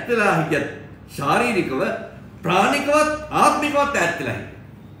ආදම්ගෙන් ඈත් වෙලා හිටියත් ශාරීරිකව, ප්‍රාණිකවත්, ආත්මිකවත් ඈත් වෙලා හිටියා.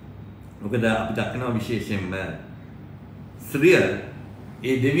 මොකද අපි දක්නවා විශේෂයෙන්ම ස්ත්‍රිය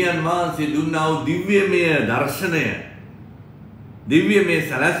ඒ දෙවියන් වහන්සේ දුන්නා වූ දිව්‍යමය දර්ශනය, දිව්‍යමය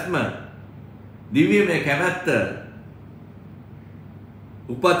සැලැස්ම, දිව්‍යමය කැමැත්ත,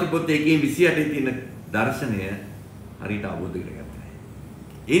 උපති පොතේ 28 තියෙන දර්ශනය හරියට අවබෝධ කරගත්තා.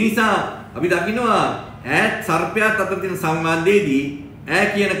 ඒ නිසා අපි දකිනවා ඈත් සර්පයාත් අතර තියෙන සංවාදයේදී ඈ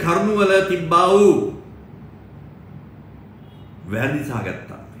කියන කරුණ වල තිබ්බා වූ වැරදි සහගත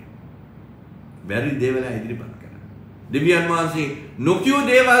වැරදි දේවල් ඉදිරිපත් කරනවා. දෙවියන් වහන්සේ නොකියූ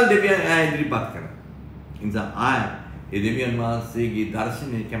දේවල් දෙවියන් ඉදිරිපත් කරනවා. ඒ නිසා ඒ දෙවියන් වහන්සේගේ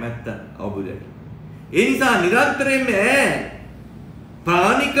දර්ශනයේ කැමැත්ත අවබෝධ කරගන්න. ඒ නිසා නිරන්තරයෙන්ම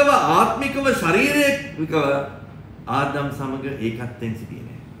ප්‍රාණිකව, ආත්මිකව, ශරීරිකව ආදම් සමග ඒකත්වයෙන්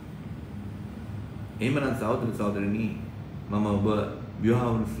සිටියේ. එහෙමනම් සහෝදර සහෝදරනි, මම ඔබ විවාහ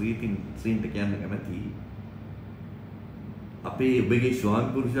වුණු ස්ත්‍රීන්ට කියන්න කැමතියි. අපේ ඔබගේ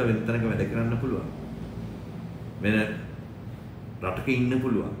ස්වාමි පුරුෂයා වෙන තැනක වැඩ කරන්න පුළුවන්. වෙන රටක ඉන්න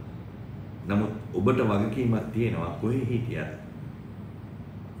පුළුවන්. නමුත් ඔබට වගකීමක් තියෙනවා කොහේ හිටියත්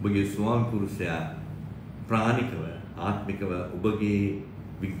ඔබගේ ස්වාමි පුරුෂයා ප්‍රාණිකව, ආත්මිකව ඔබගේ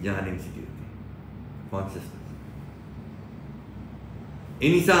විඥාණයෙන් සිටිය යුතුයි. කොන්ෂස්නස්. ඒ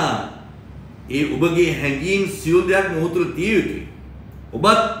නිසා ඒ ඔබගේ හැඟීම් සියලු දෙයක් මොහොතට තිය යුතුයි.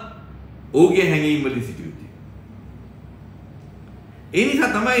 ඔබත් ඔහුගේ හැඟීම් වලින් සිටිය යුතුයි. ඒ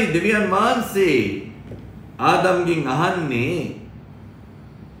නිසා තමයි දෙවියන් වහන්සේ ආදම්ගෙන් අහන්නේ,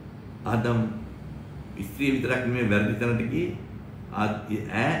 ආදම් ස්ත්‍රී විතරක් නෙමෙයි වැරදි තැනට ගියේ,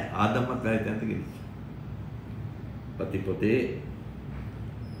 ආදම්වත් වැරදි තැනට ගෙනිච්චා. පති පොතේ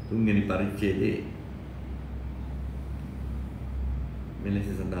 3 වෙනි පරිච්ඡේදයේ මෙලෙස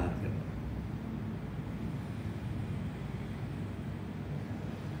සඳහන් කරනවා.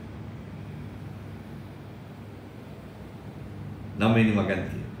 නවවෙනි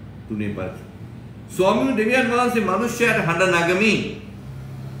වගන්තිය 3 වෙනි පරිච්ඡේදය. ස්වාමීන් දෙවියන් වහන්සේ මිනිසයාට හඬ නගමින්,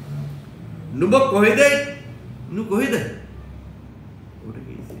 නුඹ කොහෙද? කොහෙද? ඔබට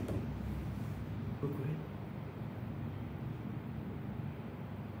කීසේ. කොහෙද?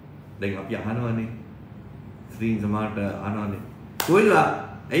 දැන් අපි අහනවානේ, ස්ත්‍රීන් සමහරට අහනවානේ, කොහෙද?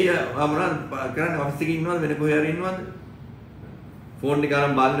 ඇයි අමරණ කරන්නේ, ඔෆිස් එකේ ඉන්නවද, වෙන කොහේ හරි ඉන්නවද? ෆෝන් එක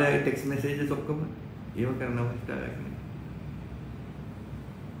අරන් බලන ටෙක්ස්ට් මෙසේජස් ඔක්කොම ඒව කරන අවස්ථාවක් නේ.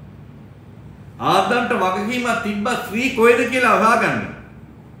 ආදම්ට වගකීමක් තිබ්බා ස්ත්‍රී කොහෙද කියලා අහගන්න.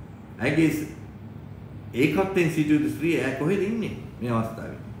 ඇගේ ඒකත්ෙන් සිටු ස්ත්‍රී කොහෙද ඉන්නේ මේ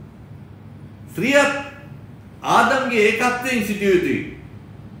අවස්ථාවේ? ස්ත්‍රිය ආදම්ගේ ඒකත්වයෙන් සිටිය යුතුයි.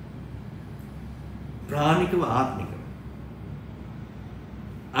 ප්‍රාණිකව, ආත්මිකව.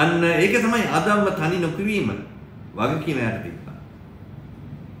 අන්න ඒක තමයි ආදම්ව තනි නොකිරීම වගකීම යට තිබ්බා.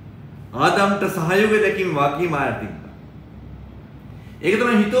 ආදම්ට සහයෝගය දැකීම වාක්‍යම ආයත තිබ්බා. ඒක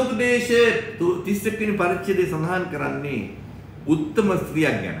තමයි හිතෝපදේශයේ 31 වෙනි පරිච්ඡේදයේ සඳහන් කරන්නේ උත්තම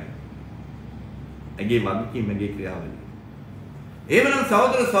ස්ත්‍රියක් ගැන. ඇගේ වගකීම ඇගේ ක්‍රියාවලිය. එහෙමනම්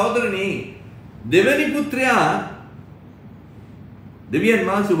සහෝදර සහෝදරනි දෙවැනි පුත්‍රයා දෙවියන්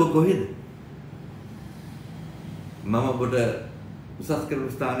වහන්සේ ඔබ කොහෙද? මම ඔබට උසස් කරන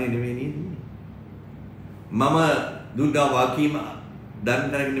ස්ථානයේ නෙමෙයි නේද? මම දුර්ගා වාකීම දන්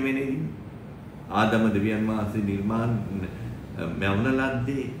කරගෙන නෙමෙයි නේද? ආදම දෙවියන් වහන්සේ නිර්මාණ මෙවුන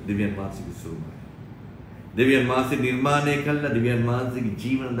ලද්දේ දෙවියන් වහන්සේගේ ස්වරූපය. දෙවියන් වහන්සේ නිර්මාණය කළ දෙවියන් වහන්සේගේ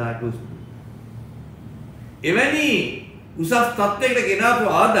ජීවනදායක වූ එවැනි උසස් තත්ත්වයකට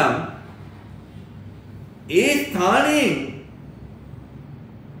ගෙනාපු ආදම් ඒ ස්ථානයේ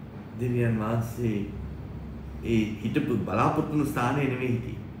දෙවියන් වහන්සේ ඒ හිටපු බලාපොරොත්තු වුණු ස්ථානයේ නෙවෙයි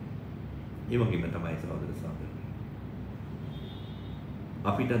හිටියේ. ඒ වගේම තමයි සහෝදර සහෝදරයනි.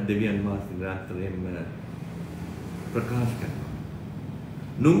 අපිට දෙවියන් වහන්සේ නිරන්තරයෙන්ම ප්‍රකාශ කරනවා.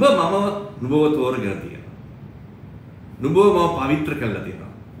 නුඹ මම නුඹව තෝරගෙන තියෙනවා. නුඹව මම පවිත්‍ර කරලා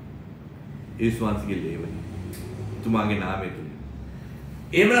තියෙනවා. යේසුස් වහන්සේගේ ලේවලින්. තුමාගේ නාමය තුල.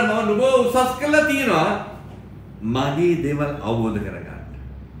 එහෙමනම් මම නුඹව උසස් කරලා තියෙනවා මගේ දේවල් අවබෝධ කරගන්න.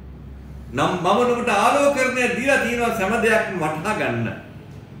 නම් මම නුඹට ආලෝකකරණය දීලා තියෙනවා සෑම දෙයක්ම වටහා ගන්න.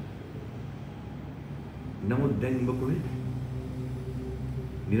 නමුත් දැන් ඔබ කොහෙද?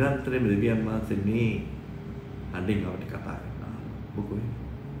 නිරන්තරයෙන්ම දෙවියන් වහන්සේ මේ අඬින් අපට කතා කරනවා. ඔබ කොහෙද?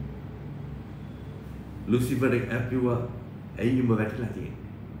 ලුසිෆර් ඇප්පුවා ඇයි උඹ වැටලා තියෙන්නේ?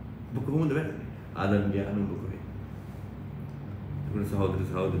 ඔබ කොහොමද වැටුනේ? ආදම් ගියා නුඹ කොහෙද? ඒකේ සහෝදර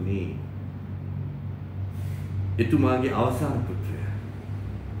සහෝදරනි එතුමාගේ අවසාන පුත්‍රයා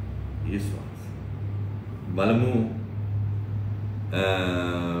යේසුස් බලමු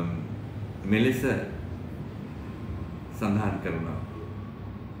මෙලෙස සඳහන් කරනවා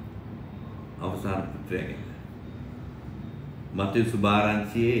අවසාන පුත්‍රයා ගැන. මතේ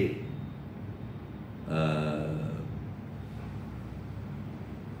සුභාරංචියේ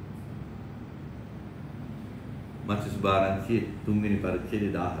මතේ සුභාරංචියේ 3 වෙනි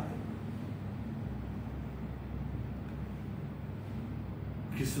පරිච්ඡේදය 17.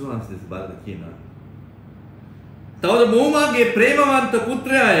 කිසිවන්සස් බලලා කියනවා. තවද මොහුගේ ප්‍රේමවන්ත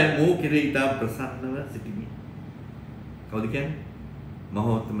පුත්‍රයාය මොහු කෙරෙහි ඉතා ප්‍රසන්නව සිටිමි. කවුද කියන්නේ?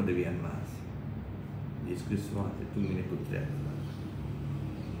 මහෝත්තම දෙවියන් වහන්සේ. යේසුස් ක්‍රිස්තුස් වහන්සේ තුන්වෙනි පුත්‍රයා.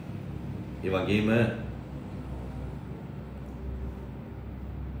 ඒ වගේම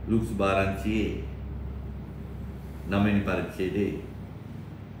ලුක්ස් බාරංචියේ 9 වෙනි පරිච්ඡේදයේ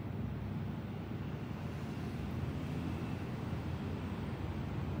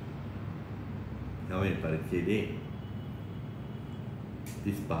නවයෙන් පරිච්ඡේදයේ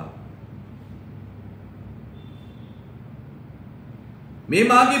 35 මේ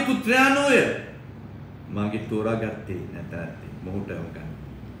මාගේ පුත්‍රයා නොය මාගේ තෝරාගත්තේ නැතත් මොහුට වගන්න.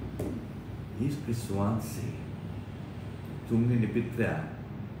 යේසුස් ක්‍රිස්තුස් වහන්සේ තුන්වෙනි පුත්‍රයා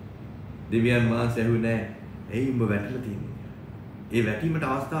දෙවියන් වහන්සේ ඇහුවේ නෑ ඇයි උඹ වැටලා තියන්නේ? ඒ වැටීමට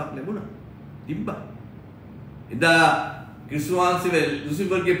අවස්ථාවක් ලැබුණා. තිබ්බා. එදා ක්‍රිස්තුස් වහන්සේ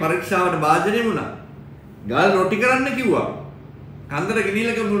ලුසිෆර්ගේ පරීක්ෂාවට භාජනය වුණා. ගාල් රොටි කරන්න කිව්වා. කන්දර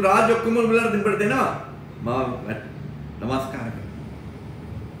ගෙනියලා මුළු රාජ්‍ය ඔක්කොම උඹලට දෙන්නට දෙනවා. මම නමස්කාර කරනවා.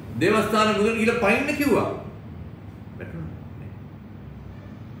 දේවස්ථාන මුදල් ගිහලා පයින්න කිව්වා. වැටුණා.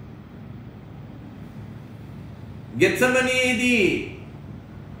 ගෙත්සමනේදී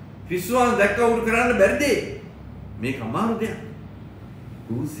ක්‍රිස්තුස් වහන්සේ දැක්ක උඩ කරන්න බැරිද? මේක අමාරු දෙයක්.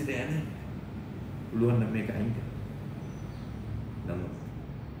 කුරුසිට යන්නේ. පුළුවන් නම් මේක අයින් කරන්න. නමුත්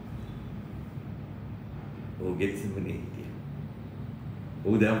ඔහු ගෙත්සෙමනේ හිටියා.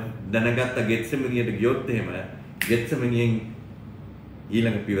 ඔහු දැනගත්ත ගෙත්සෙමනියට ගියොත් එහෙම ගෙත්සෙමනියෙන්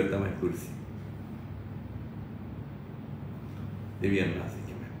ඊළඟ පියවර තමයි කුරුසිය. දෙවියන් වහන්සේ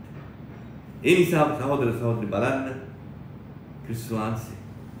කියන්නේ. ඒ නිසා සහෝදර සහෝදරි බලන්න ක්‍රිස්තුස් වහන්සේ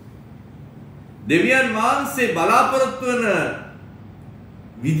දෙවියන් වහන්සේ බලාපොරොත්තු වන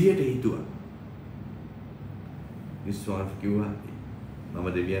විදියට හිතුවා. ක්‍රිස්තුස් වහන්සේ කිව්වා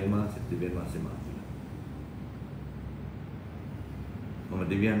මම දෙවියන් වහන්සේ මා මම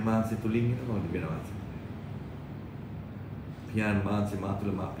දෙවියන් වහන්සේ තුලින් ඉන්නවා මම දෙවියන් වහන්සේ. පියාණන් වහන්සේ මා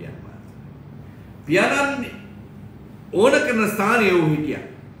තුල මා පියාණන් වහන්සේ. පියාණන් ඕන කරන ස්ථානයේ වූ හිටියා.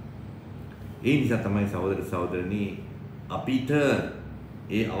 ඒ නිසා තමයි සහෝදර සහෝදරනි අපිට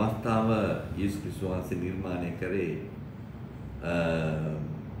ඒ අවස්ථාව යේසුස් ක්‍රිස්තුස් වහන්සේ නිර්මාණය කරේ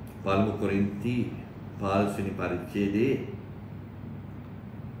පළමු කොරින්ති 15 වෙනි පරිච්ඡේදයේ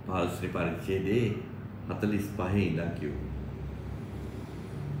 45 ඉඳන් කියුවා.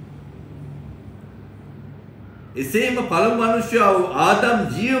 එසේම පළමු මිනිසයා වූ ආදම්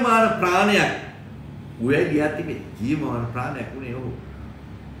ජීවමාන ප්‍රාණයක්. උයයි ගියතිනේ ජීවමාන ප්‍රාණයක් වුණේ ඔහු.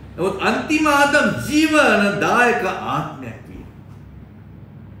 නමුත් අන්තිම ආදම් ජීවනදායක ආත්මයක් විය.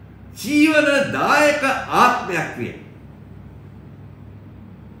 ජීවනදායක ආත්මයක් විය.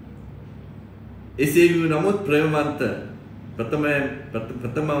 එසේ වූ නමුත් ප්‍රේමවන්ත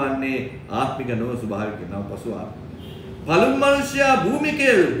ප්‍රථම වන්නේ ආත්මික නොව ස්වභාවික නව පසු ආත්ම. පළමු මිනිසයා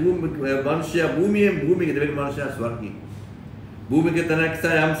මිනිසයා භූමියෙන් භූමික දෙවෙනි මිනිසයා ස්වර්ගී. භූමික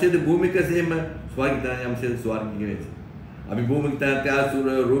තනක්සා යම්සේද භූමික සේම ස්වර්ගී තන යම්සේද ස්වර්ගී වේ. අපි භූමික තනත්තා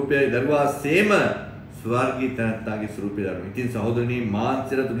රූපය දරුවා සේම ස්වර්ගී තනත්තාගේ ස්වරූපය දරුවා. ඉතින් සහෝදරනි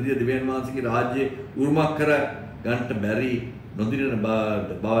මාංශර තුලිය දෙවියන් වහන්සේගේ රාජ්‍ය උරුමක් කර ගන්නට බැරි නොදිරන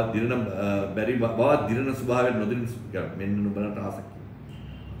බව දිරන බැරි බව දිරන ස්වභාවයෙන් නොදිරන මෙන්න නුඹලට ආසක්.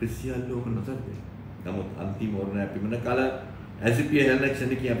 අපි සියල්ලෝම නොසලකේ. නමුත් අන්තිම ඕරණය පිමන කල ඇසිපිය හෙළන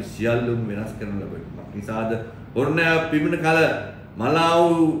ක්ෂණිකී අපි සියල්ලෝම වෙනස් කරන ලබනවා. නිසාද ඕරණය පිමන කල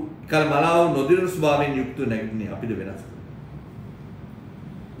මලාව නොදිරන ස්වභාවයෙන් යුක්ත නැගිටින්නේ අපිද වෙනස් කරනවා.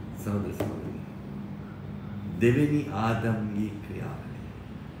 සහෝදර සහෝදරි දෙවෙනි ආදම්ගේ ක්‍රියාවලිය.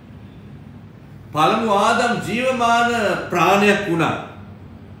 පළමු ආදම් ජීවමාන ප්‍රාණයක් වුණා.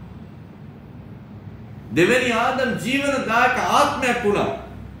 දෙවෙනි ආදම් ජීවනදායක ආත්මයක් වුණා.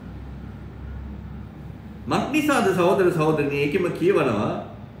 මක්නිසාද සහෝදර සහෝදරනි ඒකෙම කියවනවා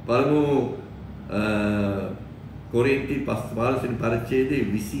පළමු කොරින්ති 15 වෙනි පරිච්ඡේදයේ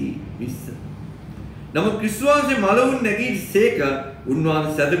 20. නමුත් ක්‍රිස්තුස් වහන්සේ මලවුන් නැගී සේක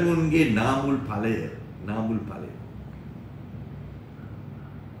උන්වහන්සේ සදමුන්ගේ නාමුල් ඵලය.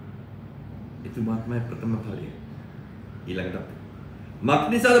 එතුමාත්මයි ප්‍රථම ඵලය. ඊළඟට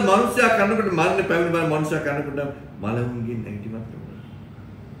මක්නිසාද මනුෂ්‍යයා කරනකොට මරණ පැමිණි බව මනුෂ්‍යයා කරනකොට මලවුන්ගේ නැගීමක්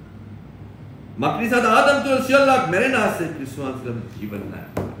මක්නිසාද ආදම් තුල සියල්ලක් මැරෙන ආසේ ක්‍රිස්තුස් වහන්සේම ජීවන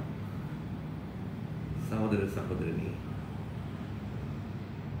නැහැ. සහෝදර සහෝදරනි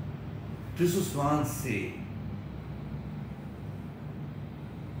ක්‍රිස්තුස් වහන්සේ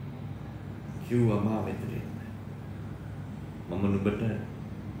කිව්වා මා වෙතට මම නුඹට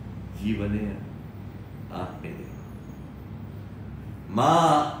ජීවනය ආත්මය දෙනවා.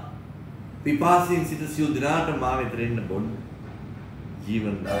 මා පිපාසයෙන් සිට සියලු දිනාට මා වෙතට එන්න බොන්න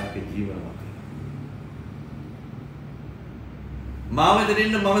ජීවනදායක ජීවනවත්. මා වෙතට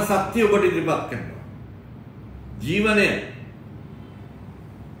එන්න මම සත්‍ය ඔබට ඉදිරිපත් කරනවා. ජීවනය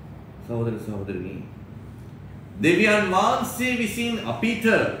සහෝදර සහෝදරනි දෙවියන් වහන්සේ විසින් අපිට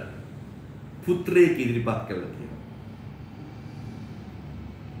පුත්‍රයෙක් ඉදිරිපත් කළා කියලා.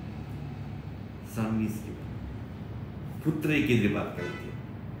 සංවිස්කි පුත්‍රයෙක් ඉදිරිපත් කළා කියලා.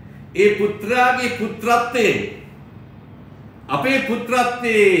 ඒ පුත්‍රයාගේ පුත්‍රත්වයෙන් අපේ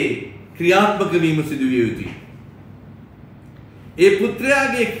පුත්‍රත්වයේ ක්‍රියාත්මක වීම සිදු විය යුතුයි. ඒ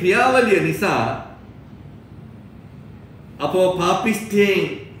පුත්‍රයාගේ ක්‍රියාවලිය නිසා අපෝ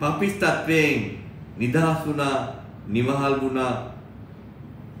පාපිස්තත්වයෙන් නිදහස් වුණා, නිවහල් වුණා,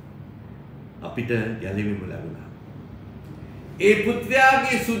 අපිට ගැලවීම ලැබුණා. ඒ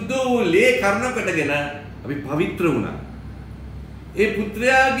පුත්‍රයාගේ සුද්ධ වූ ලේ කර්ණ කොටගෙන අපි පවිත්‍ර වුණා. ඒ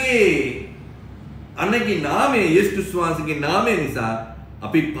පුත්‍රයාගේ අනගේ නාමය යේසුස් වහන්සේගේ නාමය නිසා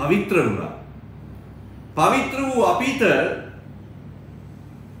අපි පවිත්‍ර වුණා. පවිත්‍ර වූ අපිට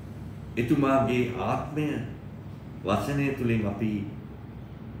එතුමාගේ ආත්මය වචනය තුලින් අපි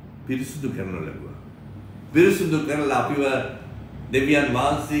පිරිසුදු කරනු ලැබුවා. පිරිසුදු කරලා අපිව දෙවියන්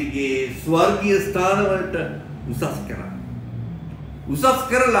වහන්සේගේ ස්වර්ගීය ස්ථානවලට උසස් කරා. උසස්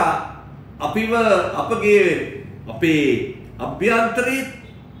කරලා අපිව අපේ අභ්‍යන්තරයේ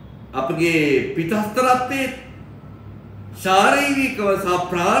අපගේ පිටස්තරත්වයේ ශාරීරිකව සහ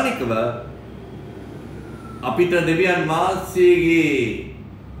ප්‍රාණිකව අපිට දෙවියන් වහන්සේගේ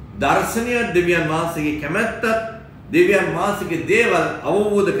දර්ශනය, දෙවියන් වහන්සේගේ කැමැත්ත, දෙවියන් වහන්සේගේ දේවල්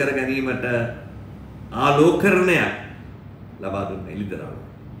අවබෝධ කර ගැනීමට ආලෝකරණයක් ලබා දුන්න එළිදරව්.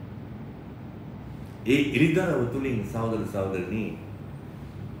 ඒ එළිදරව් තුලින් සහෝදර සහෝදරනි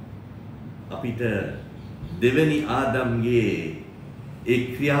අපිට දෙවෙනි ආදම්ගේ ඒ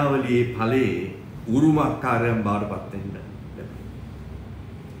ක්‍රියාවලියේ ඵලයේ උරුමකාරයන් බාටපත් වෙන්න ලැබෙනවා.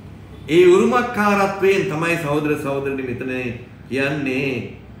 ඒ උරුමකාරත්වයෙන් තමයි සහෝදර සහෝදරනි මෙතන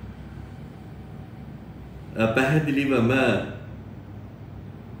කියන්නේ පැහැදිලිවම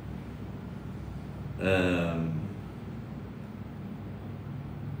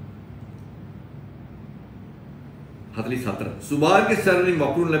 44 සුභාග්‍ය ශරීරයෙන්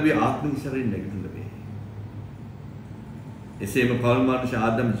වපුරුන් ලැබී ආත්මික ශරීරයෙන් නැගිටින්න ලැබේ. එසේම පළමු මනුෂ්‍ය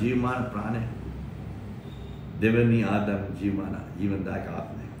ආදම් ජීවමාන ප්‍රාණය, දෙවැනි ආදම් ජීවනදායක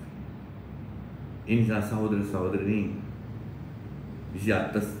ආත්මය. ඒ නිසා සහෝදර සහෝදරනි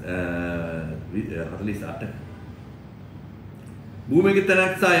 48 භූමික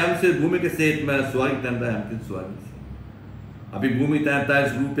තනක්සා යම්සේ භූමික සේත්ම ස්වර්ගික තනතා යම්කින් ස්වර්ගික. අපි භූමික තනතාගේ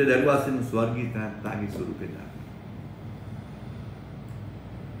ස්වරූපේ දරුවාසෙන ස්වර්ගික තනතාගේ ස්වරූපේ දා.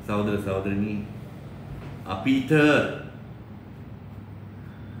 සහෝදර සහෝදරනි අපිට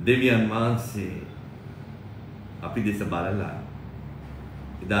දෙවියන් වහන්සේ අපි දෙස බලලා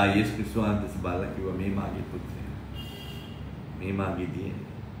එදා යේසුස් ක්‍රිස්තුස් දෙස බලලා කිව්වා මේ මාගේ පුත්‍රයා. මේ මාගේ දියණිය.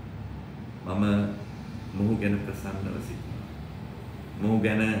 මම මොහු ගැන ප්‍රසන්නව සිටිනවා. මොහු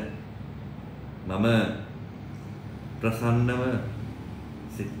ගැන මම ප්‍රසන්නව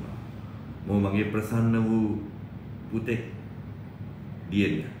සිටිනවා. මොහු මගේ ප්‍රසන්න වූ පුතෙක්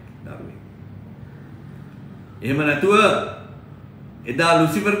දියණිය දරුවෙක්. එහෙම නැතුව එදා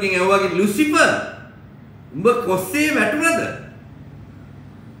ලුසිෆර්ගෙන් ඇහුවාගේ ලුසිෆර් උඹ කොස්සේ වැටුණද?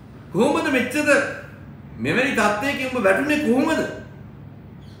 කොහොමද මෙච්චර මෙවැනි තත්ත්වයකින් උඹ වැටුනේ කොහොමද?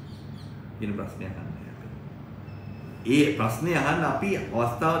 කියන ප්‍රශ්නය අහන්න. ඒ ප්‍රශ්නේ අහන්න අපි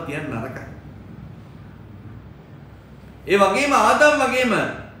අවස්ථාව තියන්න නරකයි. ඒ වගේම ආදම්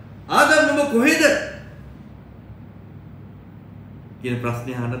නුඹ කොහෙද? කියන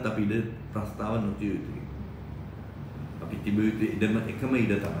ප්‍රශ්නේ අහන්නත් අපි ඉඩ ප්‍රස්තාව නොතිය යුතුයි. අපි තිබිය යුතු එකම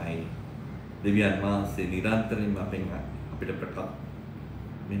ඉඩ තමයි දෙවියන් වහන්සේ නිරන්තරයෙන්ම අපෙන් අපිට ප්‍රකාශ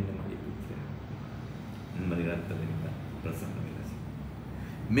මෙන්න මගේ පුත්‍රයා. මම නිරන්තරයෙන්ම ප්‍රසන්න වෙලා සිටිනවා.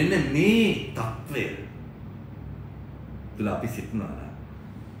 මෙන්න මේ తත්වය තුල අපි සිටිනවා නම්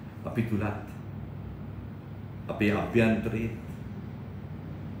අපි තුලත් අපේ අභ්‍යන්තරයේ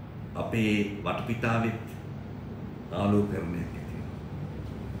අපේ වටපිටාවෙත් ආලෝකකරණයක් ඇති වෙනවා.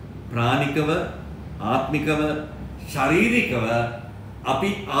 ප්‍රාණිකව, ආත්මිකව, ශාරීරිකව අපි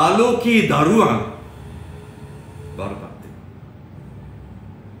ආලෝකී දරුවන් බවටපත් වෙනවා.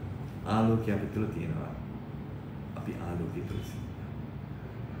 ආලෝකය අපි තුල තියෙනවා. අපි ආලෝකී තුල සිටිනවා.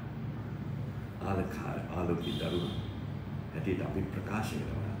 ආලෝකී දරුවන් හැටියට අපි ප්‍රකාශ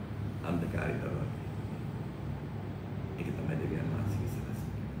කරනවා. අන්ධකාරී දරුවන්. ඒක තමයි දෙවියන් වහන්සේගේ සදහස.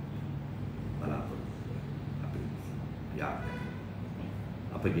 බලාපොරොත්තු අපි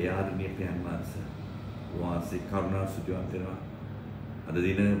අපගේ ආදරණීය පියන් වහන්සේ වහන්සේ කරුණා සුජවන්ත වෙනවා. අද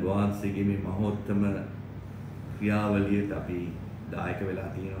දින වහන්සේගේ මේ මහෝත්තම ක්‍රියාවලියට අපි දායක වෙලා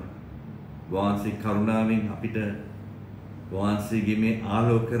තියෙනවා. වහන්සේ කරුණාවෙන් අපිට වහන්සේගේ මේ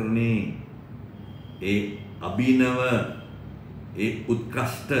ආලෝකකරණේ ඒ අභිනව ඒ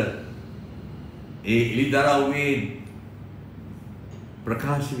උත්කෘෂ්ඨ ඒ ඉලිදරව්වේ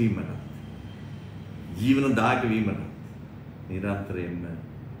ප්‍රකාශ වීමට ජීවන දායක වීමට නිරන්තරයෙන්ම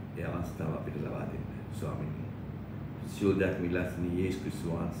ඒ අවස්ථාව අපිට ලබා දෙන්න ස්වාමීනි. සියෝදක් මිලස්නි යේසුස් ක්‍රිස්තුස්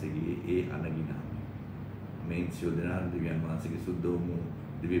වහන්සේගේ ඒ අනගිනා මේ සියෝදනාන් දෙවියන් වහන්සේගේ සුද්ධෝම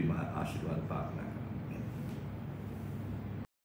දිව්‍ය ආශිර්වාද පාත්‍රා